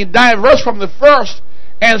shall be diverse from the first,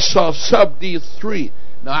 and shall subdue three.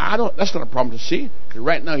 Now, that's not a problem to see, because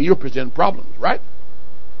right now you're presenting problems, right?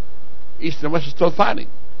 East and West are still fighting.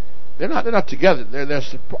 They're not together. They're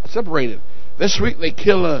separated. This week they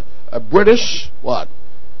kill a British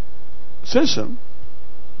citizen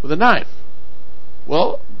with a knife.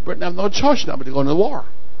 Well, Britain have no choice now but to go into war,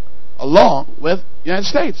 along with the United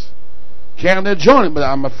States. Canada joining, but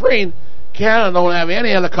I'm afraid Canada don't have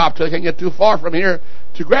any helicopter that can get too far from here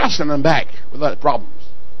to Grassland and back without problems.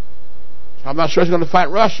 So I'm not sure he's going to fight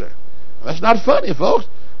Russia. That's not funny, folks.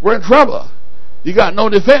 We're in trouble. You got no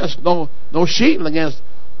defense, no shielding against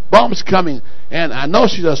bombs coming. And I know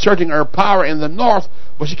she's asserting her power in the north,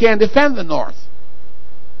 but she can't defend the north.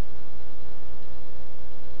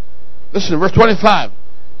 Listen, verse 25.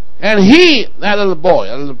 And he, that little boy,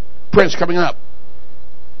 that little prince coming up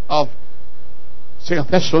of 2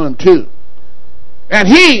 Thessalonians 2, and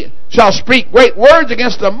he shall speak great words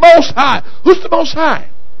against the Most High. Who's the Most High?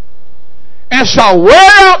 And shall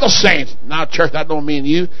wear out the saints. Now, church, that don't mean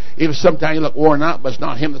you. Even sometimes you look worn out, but it's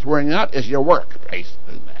not him that's wearing out, it's your workplace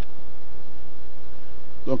doing that.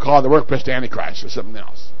 Don't call the workplace the Antichrist or something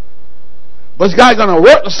else. But this guy's going to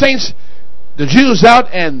work the saints, the Jews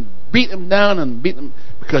out, and beat them down and beat them,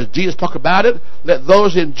 because Jesus talked about it. Let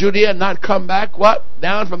those in Judea not come back,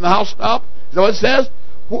 down from the housetop. Is that what it says?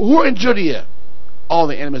 Who are in Judea? All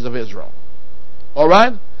the enemies of Israel. All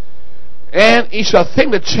right? And he shall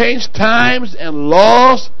think to change times and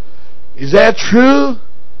laws. Is that true?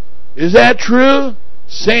 Is that true?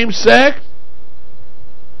 Same sex?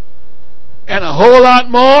 And a whole lot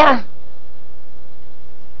more?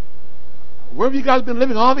 Where have you guys been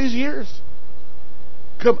living all these years?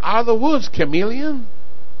 Come out of the woods, chameleon.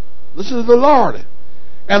 Listen to the Lord.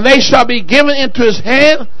 And they shall be given into his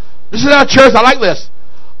hand. This is our church. I like this.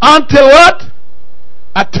 Until what?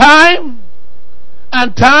 A time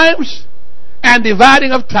and times and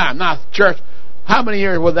dividing of time. Now, church, how many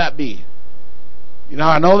years would that be? You know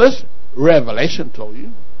how I know this? Revelation told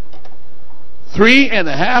you.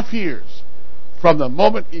 3.5 years from the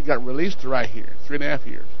moment he got released to right here. 3.5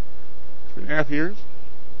 years. 3.5 years.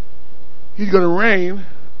 He's going to reign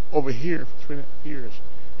over here for 3.5 years.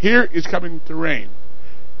 Here is coming to reign.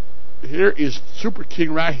 Here is Super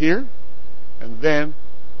King right here. And then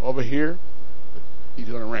over here, he's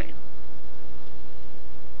going to reign.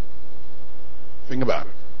 Think about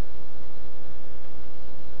it.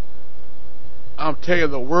 I'll tell you,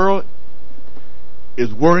 the world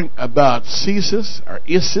is worrying about CSIS or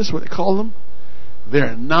ISIS, what they call them.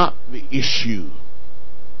 They're not the issue.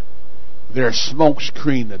 They're a smoke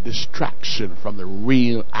screen, a distraction from the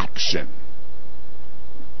real action.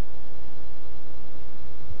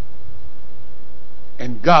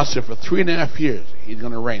 And God said for 3.5 years, he's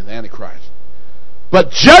going to reign, the Antichrist.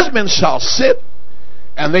 But judgment shall sit,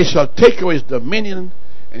 and they shall take away his dominion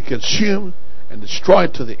and consume and destroy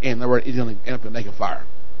it to the end. In other words, he's going to end up in the lake of fire.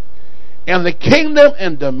 And the kingdom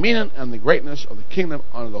and dominion and the greatness of the kingdom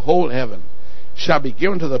under the whole heaven shall be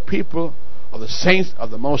given to the people of the saints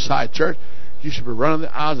of the Most High Church. You should be running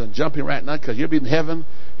the aisles and jumping right now, because you'll be in heaven,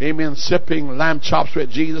 amen, sipping lamb chops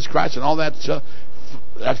with Jesus Christ and all that stuff.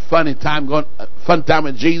 That fun time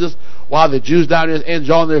with Jesus, while the Jews down here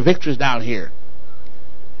enjoying their victories down here.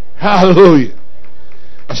 Hallelujah.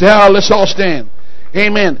 I say, oh, let's all stand.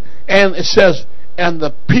 Amen. And it says, and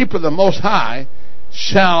the people of the Most High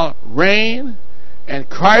shall reign, and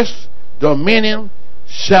Christ's dominion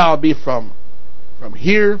shall be from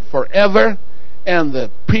here forever, and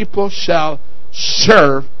the people shall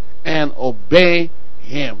serve and obey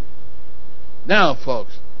him. Now,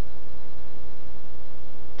 folks,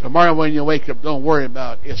 tomorrow when you wake up, don't worry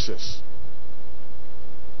about ISIS.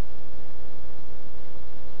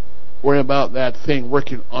 Worry about that thing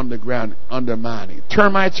working underground, undermining.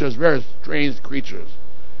 Termites are very strange creatures.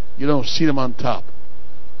 You don't see them on top.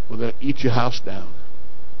 Well, they'll eat your house down.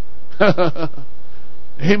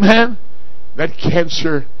 Amen? That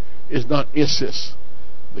cancer is not ISIS.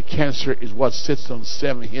 The cancer is what sits on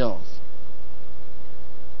 7 hills.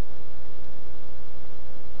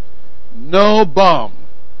 No bomb.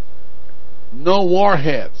 No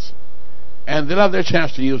warheads. And they'll have their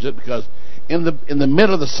chance to use it, because in the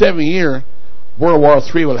middle of the 7-year, World War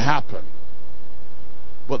III will happen.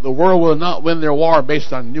 But the world will not win their war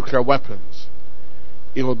based on nuclear weapons.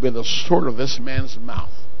 It will be the sword of this man's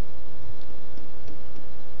mouth.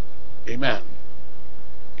 Amen.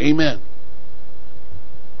 Amen.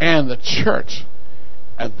 And the church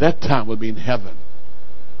at that time will be in heaven,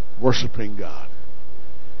 worshiping God.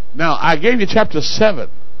 Now, I gave you chapter 7.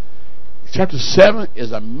 Chapter 7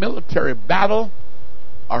 is a military battle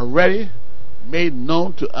already made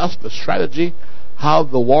known to us, the strategy, how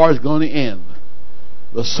the war is going to end.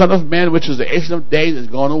 The Son of Man, which is the Ancient of Days, is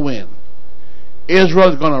going to win.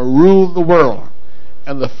 Israel is going to rule the world.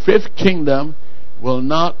 And the 5th kingdom will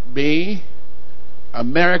not be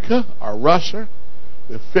America or Russia.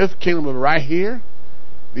 The 5th kingdom will be right here.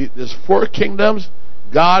 There's 4 kingdoms.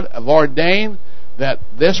 God have ordained that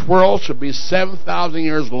this world should be 7,000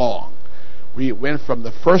 years long. We went from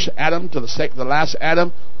the first Adam to the last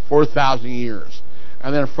Adam, 4,000 years.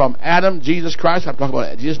 And then from Adam, Jesus Christ, I'm talking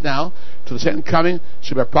about Jesus now, to the second coming,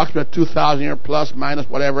 should be approximately 2,000 years, plus, minus,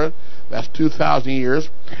 whatever. That's 2,000 years.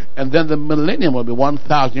 And then the millennium will be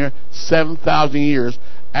 1,000 years, 7,000 years,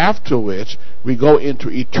 after which we go into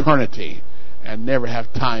eternity and never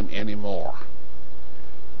have time anymore.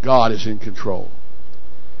 God is in control.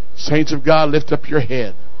 Saints of God, lift up your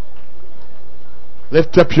head.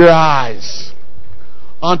 Lift up your eyes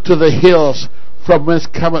unto the hills from whence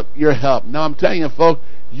cometh your help. Now I'm telling you, folks,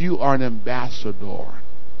 you are an ambassador.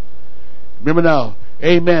 Remember now,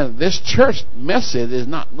 amen, this church message is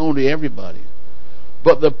not known to everybody.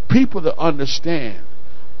 But the people that understand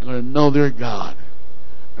are going to know their God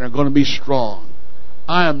and are going to be strong.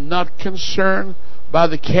 I am not concerned by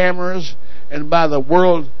the cameras and by the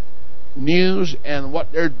world news and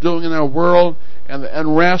what they're doing in our world and the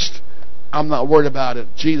unrest. I'm not worried about it.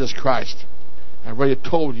 Jesus Christ, I've already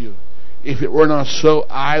told you. If it were not so,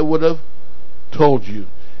 I would have told you.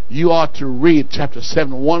 You ought to read chapter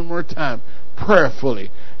 7 one more time,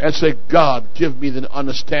 prayerfully, and say, God, give me the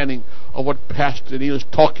understanding of what Pastor Neil is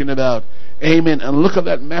talking about. Amen. And look at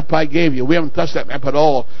that map I gave you. We haven't touched that map at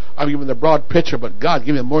all. I've given the broad picture, but God,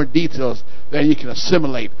 give you more details than you can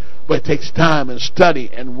assimilate. But it takes time and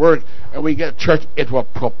study and work, and when you get to church, it will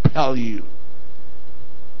propel you.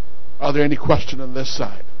 Are there any questions on this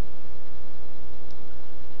side?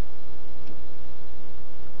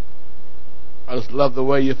 I just love the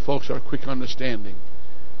way you folks are quick understanding.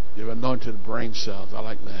 You have anointed brain cells. I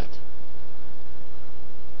like that.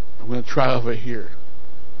 I'm going to try over here.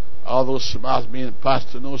 All those smiles being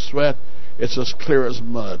Pastor No Sweat, it's as clear as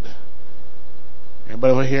mud.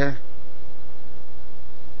 Anybody over here?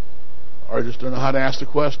 Or just don't know how to ask the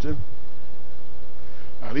question?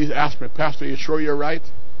 At least ask me, Pastor, are you sure you're right?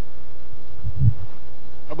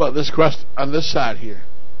 How about this question on this side here?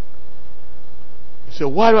 You say,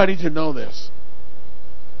 why do I need to know this?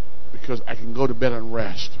 Because I can go to bed and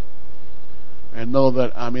rest and know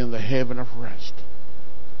that I'm in the haven of rest,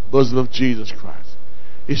 bosom of Jesus Christ.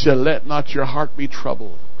 He said, let not your heart be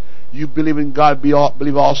troubled. You believe in God,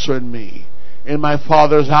 believe also in me. In my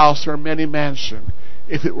Father's house are many mansions.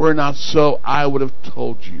 If it were not so, I would have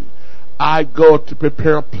told you. I go to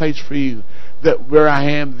prepare a place for you, that where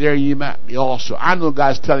I am, there you might be also. I know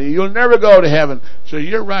God's telling you, you'll never go to heaven. So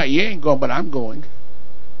you're right, you ain't going, but I'm going.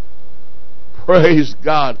 Praise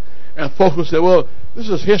God. And folks will say, well, this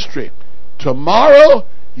is history. Tomorrow,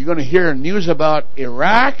 you're going to hear news about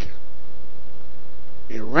Iraq,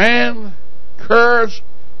 Iran, Kurds,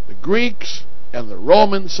 the Greeks, and the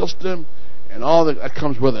Roman system, and all that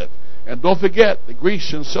comes with it. And don't forget, the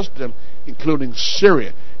Grecian system, including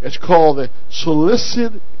Syria. It's called the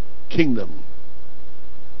Seleucid Kingdom.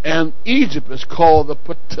 And Egypt is called the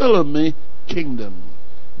Ptolemy Kingdom,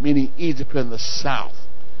 meaning Egypt in the south.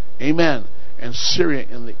 Amen. And Syria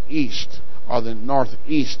in the east, or the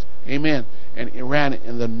northeast. Amen. And Iran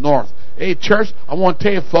in the north. Hey, church, I want to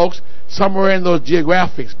tell you, folks, somewhere in those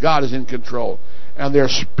geographics, God is in control. And there are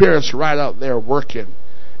spirits right out there working.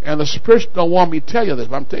 And the spirits don't want me to tell you this,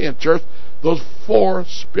 but I'm telling you, church, those 4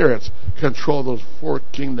 spirits control those 4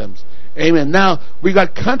 kingdoms. Amen. Now, we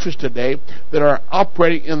got countries today that are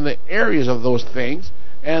operating in the areas of those things,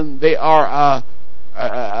 and they are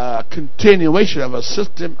a continuation of a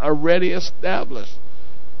system already established.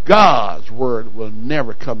 God's word will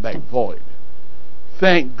never come back void.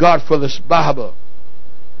 Thank God for this Bible.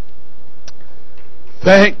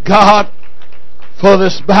 Thank God for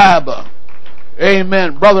this Bible.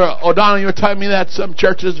 Amen. Brother O'Donnell, you were telling me that some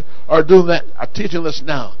churches are doing that, are teaching this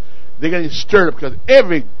now. They're getting stirred up because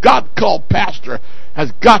every God-called pastor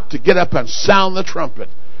has got to get up and sound the trumpet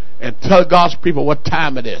and tell God's people what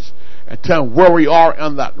time it is and tell them where we are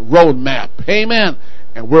on that road map. Amen.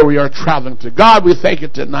 And where we are traveling to. God, we thank you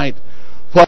tonight